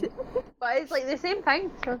page. But it's like the same thing,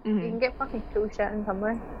 so you can get fucking cool shit in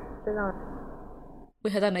Tumblr. We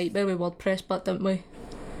had a nightmare with WordPress, but didn't we?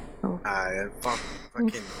 Aye,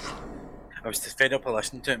 fucking. I was fed up of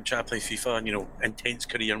listening to him trying to play FIFA and, you know, intense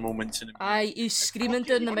career moments. And Aye, he's screaming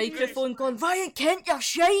down the microphone going, Ryan Kent, you're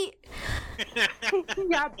shite!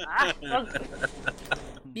 Yeah, bastard.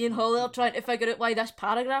 Me and Holly are trying to figure out why this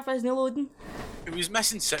paragraph isn't loading. He was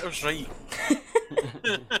missing sitters, right?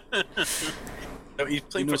 No, he's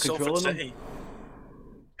playing You know, for Salford controlling City.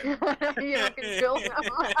 You're controlling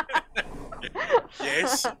them.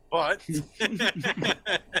 Yes, but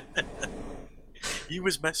he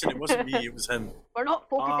was missing. It wasn't me. It was him. We're not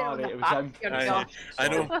focusing on right, the it was him. facts here, Aye, Josh. I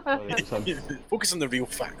know. Sorry, it was him. Focus on the real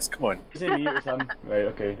facts. Come on. Is it me? It was him. Right,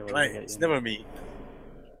 okay. don't worry, Right, I get it's you. never me.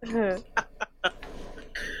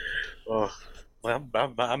 Oh, well,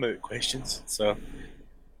 I'm out of questions. So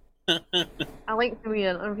I liked the wee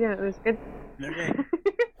interview, it was good. okay.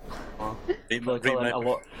 Oh, Rate I learned a my-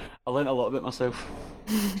 lot. I learned a lot about myself.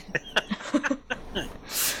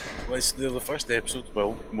 Well, the first episode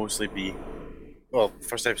will mostly be. Well,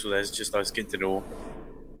 first episode is just us getting to know.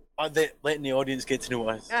 Letting the audience get to know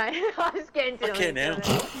us. Aye, I was getting to know Okay, each now.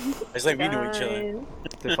 other. It's like we know each other.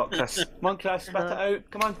 The fuck, Chris. Come on, Chris, spit it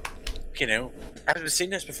out. Come on. Okay, now. I was saying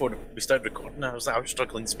this before we started recording. I was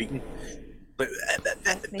struggling speaking. Like,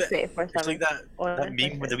 Me 24/7. it's like that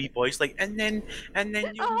meme with the wee boys, like, and then you, and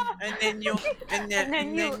then you, and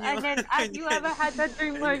then you. Have you ever had that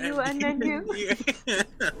dream where you, and then you,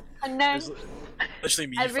 and then It's literally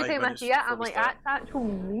me. every 5 time I minutes see it, I'm before we like, start. that's actual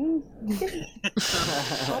me.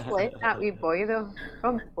 God bless that wee boy though.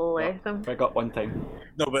 God bless him. I got one time.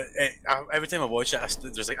 No, but every time I watch it,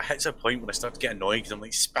 there's like, it hits a point when I start to get annoyed because I'm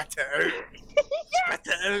like, spit it out. Spit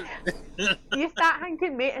it out. You start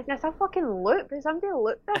thinking, mate, is this a fucking loop? Is somebody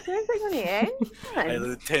loop this? When's it going to end? I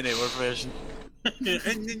the 10-hour version.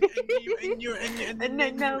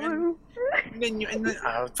 and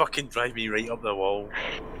then fucking drive me right up the wall.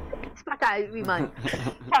 Spit it out, wee man.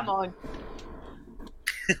 Come on.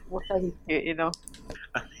 What are you cute, you know?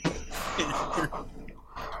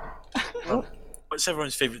 What's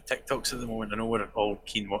everyone's favourite TikToks at the moment? I know we're all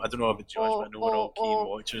keen. I don't know about Josh, but I know we're all keen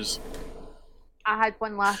watchers. I had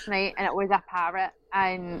one last night and it was a parrot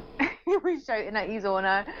and he was shouting at his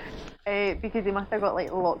owner because he must have got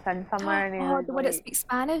like locked in somewhere. And he was the one that like, speaks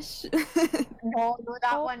Spanish. no,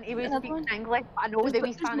 that one. He was another speaking one? English. I know they were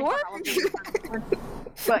There's Spanish, more?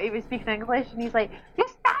 but he was speaking English and he's like, "You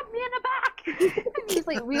stabbed me in the back." And he's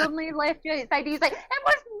like, weirdly left you outside. He's like, "It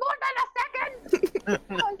was more than a second."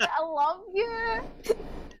 I was like, "I love you."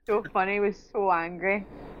 So funny. He was so angry.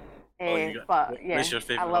 But yeah, what's your I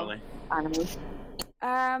favourite, love Holly? animals.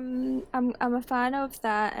 I'm a fan of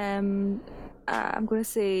that. I'm gonna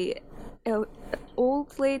say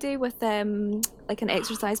old lady with like an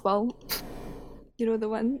exercise ball. You know the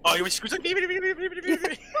one? Oh, you was like,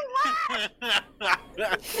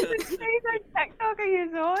 TikTok are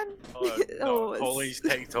you on? Oh, Holly's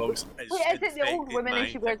TikToks. Wait, is it the old woman and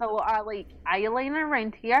she wears a lot of like eyeliner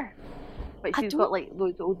around here? But she's got like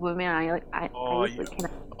those old women Oh, yeah.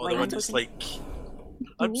 Oh, the one that's like,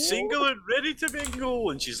 I'm single and ready to mingle,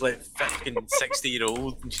 and she's like fucking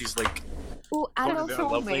 60-year-old, and she's like, Oh, and Talking about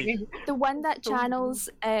also lovely. the one that channels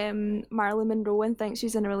Marilyn Monroe and thinks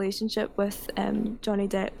she's in a relationship with Johnny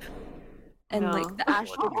Depp, and No. like the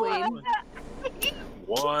astral plane.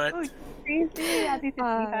 what? Oh, crazy. I need to see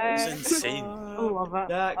her. It's insane. I love it.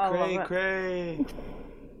 That I love cray it. cray.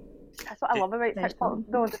 That's what I love about Nice TikTok. one.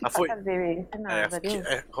 No, it's I thought- such a variation in our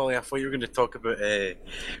videos. Holly, I thought you were going to talk about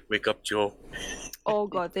Wake Up Joe. Oh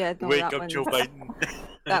god, yeah, no, Wake that Up one. Joe Biden.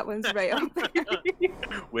 That one's right up there.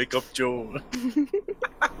 Wake Up Joe.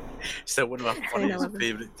 Still one of my funniest love it.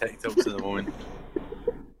 favourite TikToks at the moment.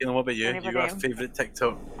 You know, what about you? I never You got a do. favourite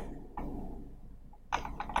TikTok?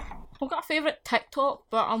 I've got a favourite TikTok,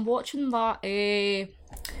 but I'm watching that. Do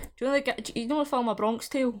you know the film A Bronx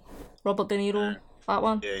Tale? Robert De Niro, that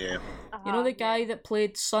one. Yeah. You know the guy that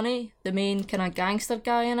played Sonny, the main kind of gangster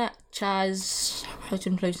guy in it? Chaz, how do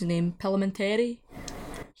you pronounce his name? Pilamentary?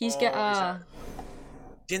 He's got a...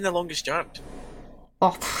 He's in The Longest Yard.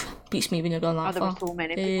 Oh, beats me when you're going Oh, that there were far. so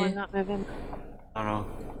many people in that movie. I don't know.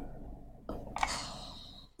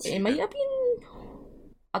 It might have been...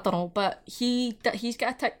 I don't know, but he's got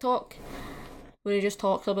a TikTok where he just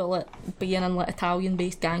talks about like being in like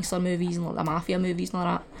Italian-based gangster movies and like the mafia movies and all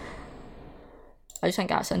that. I just think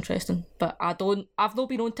that's interesting. But I've not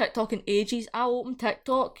been on TikTok in ages. I open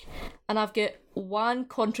TikTok and I've got one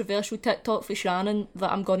controversial TikTok for Shannon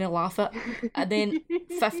that I'm gonna laugh at, and then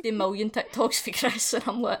 50 million TikToks for Chris, and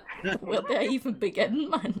I'm like, where do I even begin,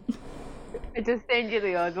 man? I just send you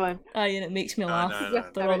the odd one. Aye, and it makes me laugh. no.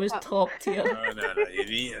 They're always top tier. No.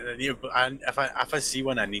 If I see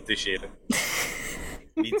one, I need to share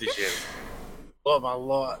it. A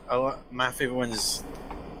lot. My favourite one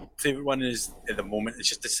is at the moment. It's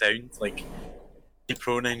just the sound. Like, the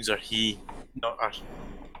pronouns are he, not are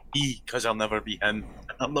he, because I'll never be him.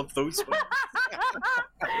 I love those ones.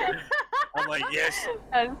 I'm like, yes.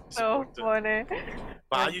 That's so funny.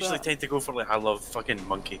 But I usually tend to go for, like, I love fucking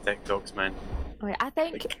monkey TikToks, man. Right, I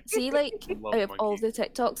think, out of all the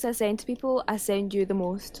TikToks I send to people, I send you the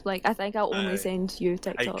most. Like, I think I'll only send you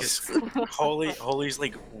TikToks. Because Holly's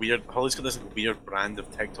like weird. Holly's got this weird brand of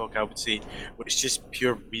TikTok, I would say, where it's just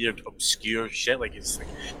pure weird, obscure shit. Like, it's like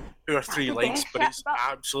 2 or 3 likes, but it's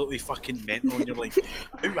absolutely fucking mental. And you're like,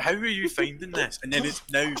 how are you finding this? And then it's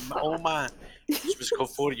now all my what's called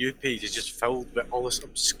For You page is just filled with all this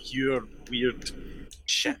obscure, weird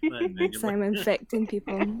shit, man. So I'm infecting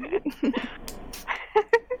people.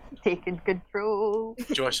 Taking control.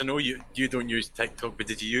 Josh, I know you don't use TikTok, but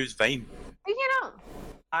did you use Vine? Did you know?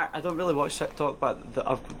 I don't really watch TikTok, but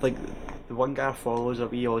the one guy I follow is a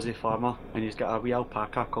wee Aussie farmer, and he's got a wee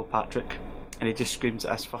alpaca called Patrick, and he just screams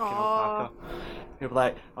at this fucking alpaca. He'll be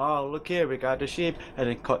like, "Oh, look here, we got a sheep," and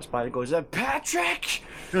then cuts by and goes, "Patrick!"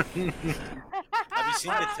 Have you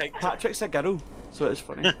seen the TikTok? Patrick's a girl, so it's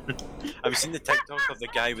funny. Have you seen the TikTok of the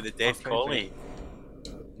guy with the deaf collie?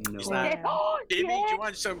 No. He's like, Jimmy, do you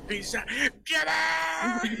want some pizza?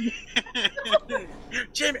 Jimmy!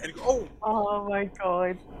 Jimmy! And go, Oh my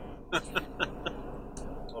god. love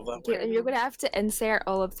that Okay, and you're going to have to insert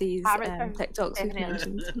all of these Parrots are TikToks you've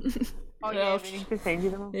definitely- mentioned. Oh Yeah, yeah, we need to send you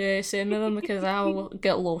them all. Yeah, send me them because I'll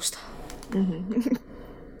get lost.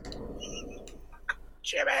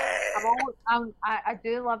 Jimmy! I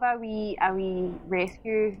do love a wee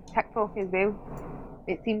rescue TikTok as well.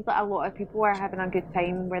 It seems like a lot of people are having a good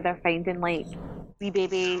time where they're finding like wee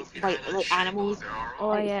baby like animals.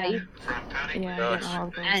 Oh yeah. outside. Yeah, I get all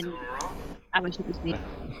of those. And I wish it was me.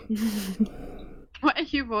 What are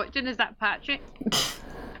you watching? Is that Patrick?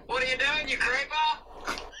 What are you doing, you creeper?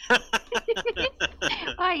 What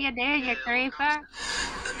are you doing, you creeper?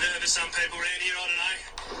 The nerve of some people around here, I don't know.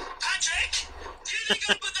 Patrick! Do you think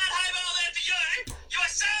I put that hay bale there for you? You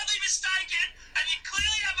are sadly mistaken, and you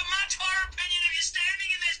clearly have a much higher opinion of you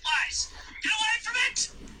standing in this place. Get away from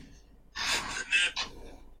it! The nerve.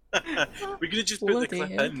 We could have just put the Bloody clip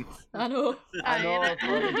hell. in. I know.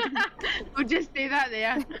 We'll just do that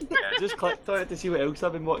there. Just clicked on it to see what else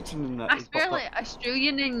I've been watching and that. I swear, like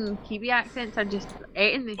Australian and Kiwi accents are just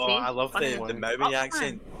eating the Oh, same. I love the Maui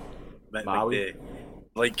accent. Maui.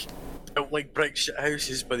 Like built like brick shit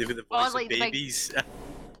houses, but they've got the voice like of the big- babies.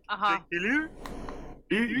 Uh-huh. Hello?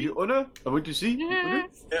 You honor? I want to see. Yeah,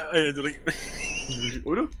 they're like,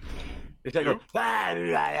 Honor? It's like, okay,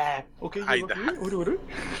 Aye, you the honor.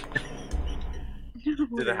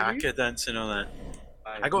 do the hacker dance and all that.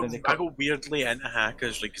 I got weirdly into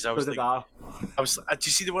hackers, like, because I was like, did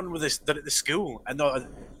you see the one with this? They're at the school, and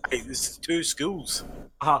there's 2 schools.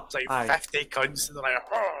 It's like 50 cunts, and they're like,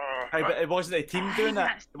 Aye, but it wasn't a team doing it.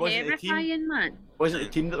 That's It wasn't the team. terrifying, man. It wasn't the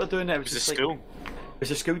team that were doing it. It it was was a just like, school. it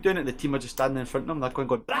was a school doing it. The team were just standing in front of them. They're going.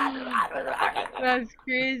 That's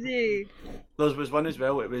crazy. There was one as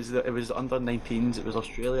well. It was under 19s. It was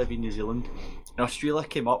Australia v New Zealand. And Australia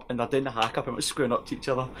came up and they're doing the hack up and it was screwing up to each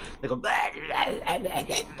other. They're going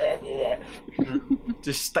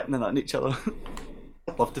just sticking it at each other.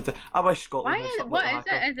 I'd love to do. I wish Scotland. Why had is something what like is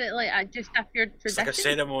hacker. it? Is it like just a pure It's like a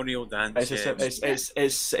tradition? ceremonial dance.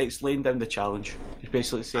 It's laying down the challenge. It's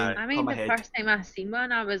basically saying, I mean, come the ahead. first time I seen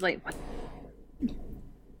one, I was like, what?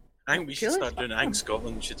 I think we should start doing it. I think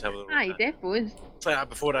Scotland should have a little Aye, dance. defo is. It's like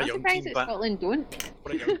before a I'm young surprised team that battle. Scotland don't.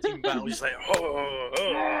 Before a young team battle, just like,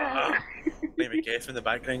 Maybe Kev in the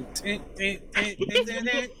background.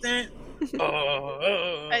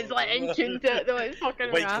 It's like in tune to it though, it's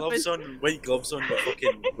fucking White rapid. gloves on with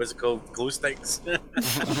fucking, what's it called, glow sticks. Doing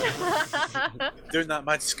that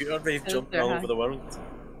mad scooter wave, jumping all over the world.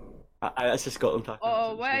 That's a Scotland hacker.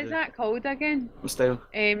 Oh, what is that called again? What style?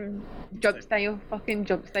 Jump style. Fucking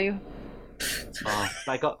jump style.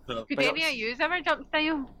 I got. Could any of you ever jump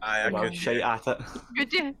style? Aye, I Well, could. shite at it.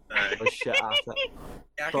 Could you? Aye. I was shit at it.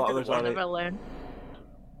 Yeah, I Thought could it do was the one. alright. Never learn.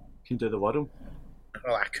 Can do the world.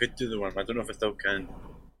 Well, I could do the one, but I don't know if I still can.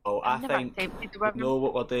 Oh, I Never think attempted the we worm. know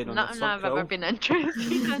what we're doing on Nothing the I've ever been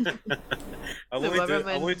interested in. I'll The only do it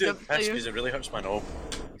Rubberman piss jump style. because it really hurts my knob.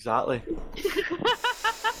 Exactly.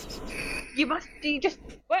 You just,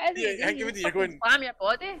 what is Yeah, it? I give it to you going- slam your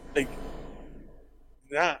body. Like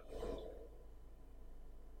that.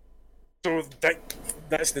 So that's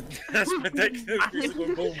my dick. That's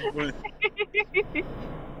basically going boom. Give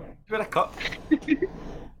it a cup.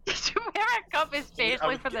 You should wear a cup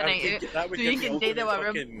especially for the night out, so you can do the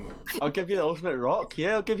room. I'll give you the ultimate rock.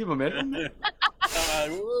 Yeah, I'll give you momentum.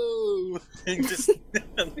 Whoa! Just,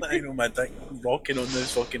 I know my dick rocking on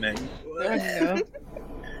this fucking thing. No.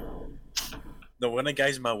 No, one of the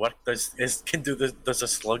guys in my work does a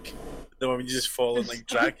slug. The one you just fall and like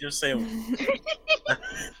drag yourself.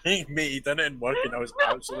 Mate, he done it in work and I was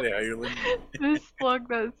absolutely howling. This slug,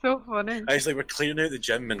 that's so funny. I was like, we're clearing out the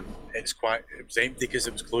gym and it was empty because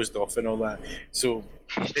it was closed off and all that. So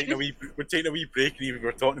we're taking a wee break and we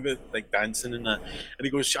were talking about like dancing and that. And he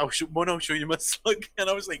goes, I'll show you my slug. And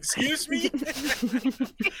I was like, excuse me?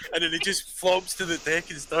 And then he just flops to the deck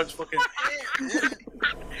and starts fucking.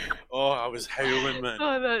 Oh, I was howling, man.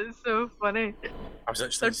 Oh, that's so funny. I was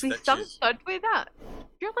actually in There'd be some stitches. stud with that.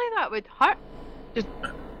 Surely that would hurt. Just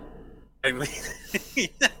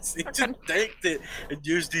Yes, he just decked it and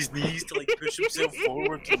used his knees to like push himself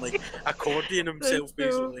forward and like accordion himself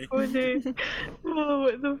basically. So funny. Oh,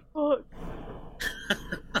 what the fuck?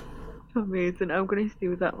 Amazing. I'm gonna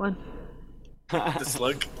steal that one. The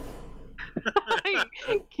slug.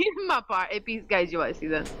 Give my party piece, guys. You want to see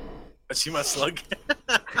that? I see my slug.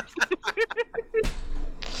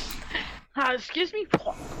 Excuse me.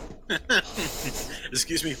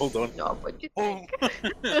 Excuse me, hold on. No, what you Oh.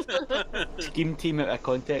 Scheme team out of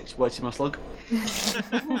context. Watching my slug.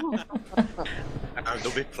 There'll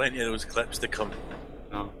be plenty of those clips to come.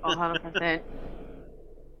 No. 100%.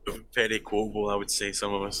 Very quotable, I would say,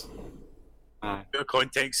 some of us. Aye. Bit of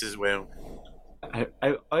context as well. Out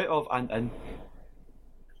of and in.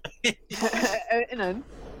 Out and in.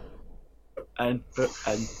 In, out,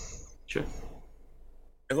 in. Sure.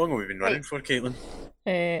 How long have we been running for, Caitlin?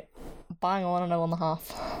 Bang on an hour and a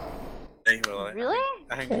half. Right, well, Really?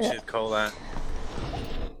 I think we should call that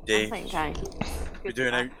day. We're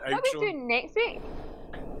doing What are we outro. doing next week?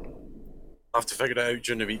 I'll have to figure it out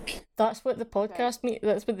during the week. That's what the podcast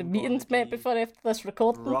that's what the meeting's meant before after this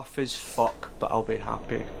recording. Rough as fuck, but I'll be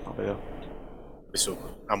happy. I'll be there. So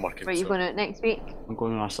I'm working. Where are you so. going out next week? I'm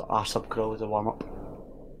going on a sub crawl as a warm up.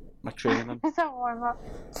 My training. It's a warm up.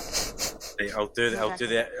 Right, I'll do the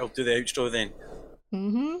outro then.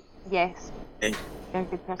 Mm-hmm. Yes. Hey. Very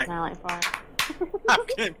good personality for it.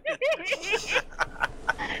 Okay.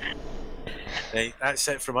 Right, that's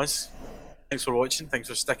it from us. Thanks for watching. Thanks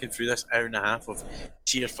for sticking through this hour and a half of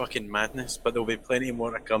sheer fucking madness. But there'll be plenty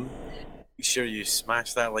more to come. Make sure you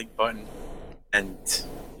smash that like button and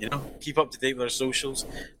keep up to date with our socials.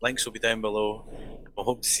 Links will be down below. We'll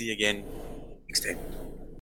hope to see you again next time.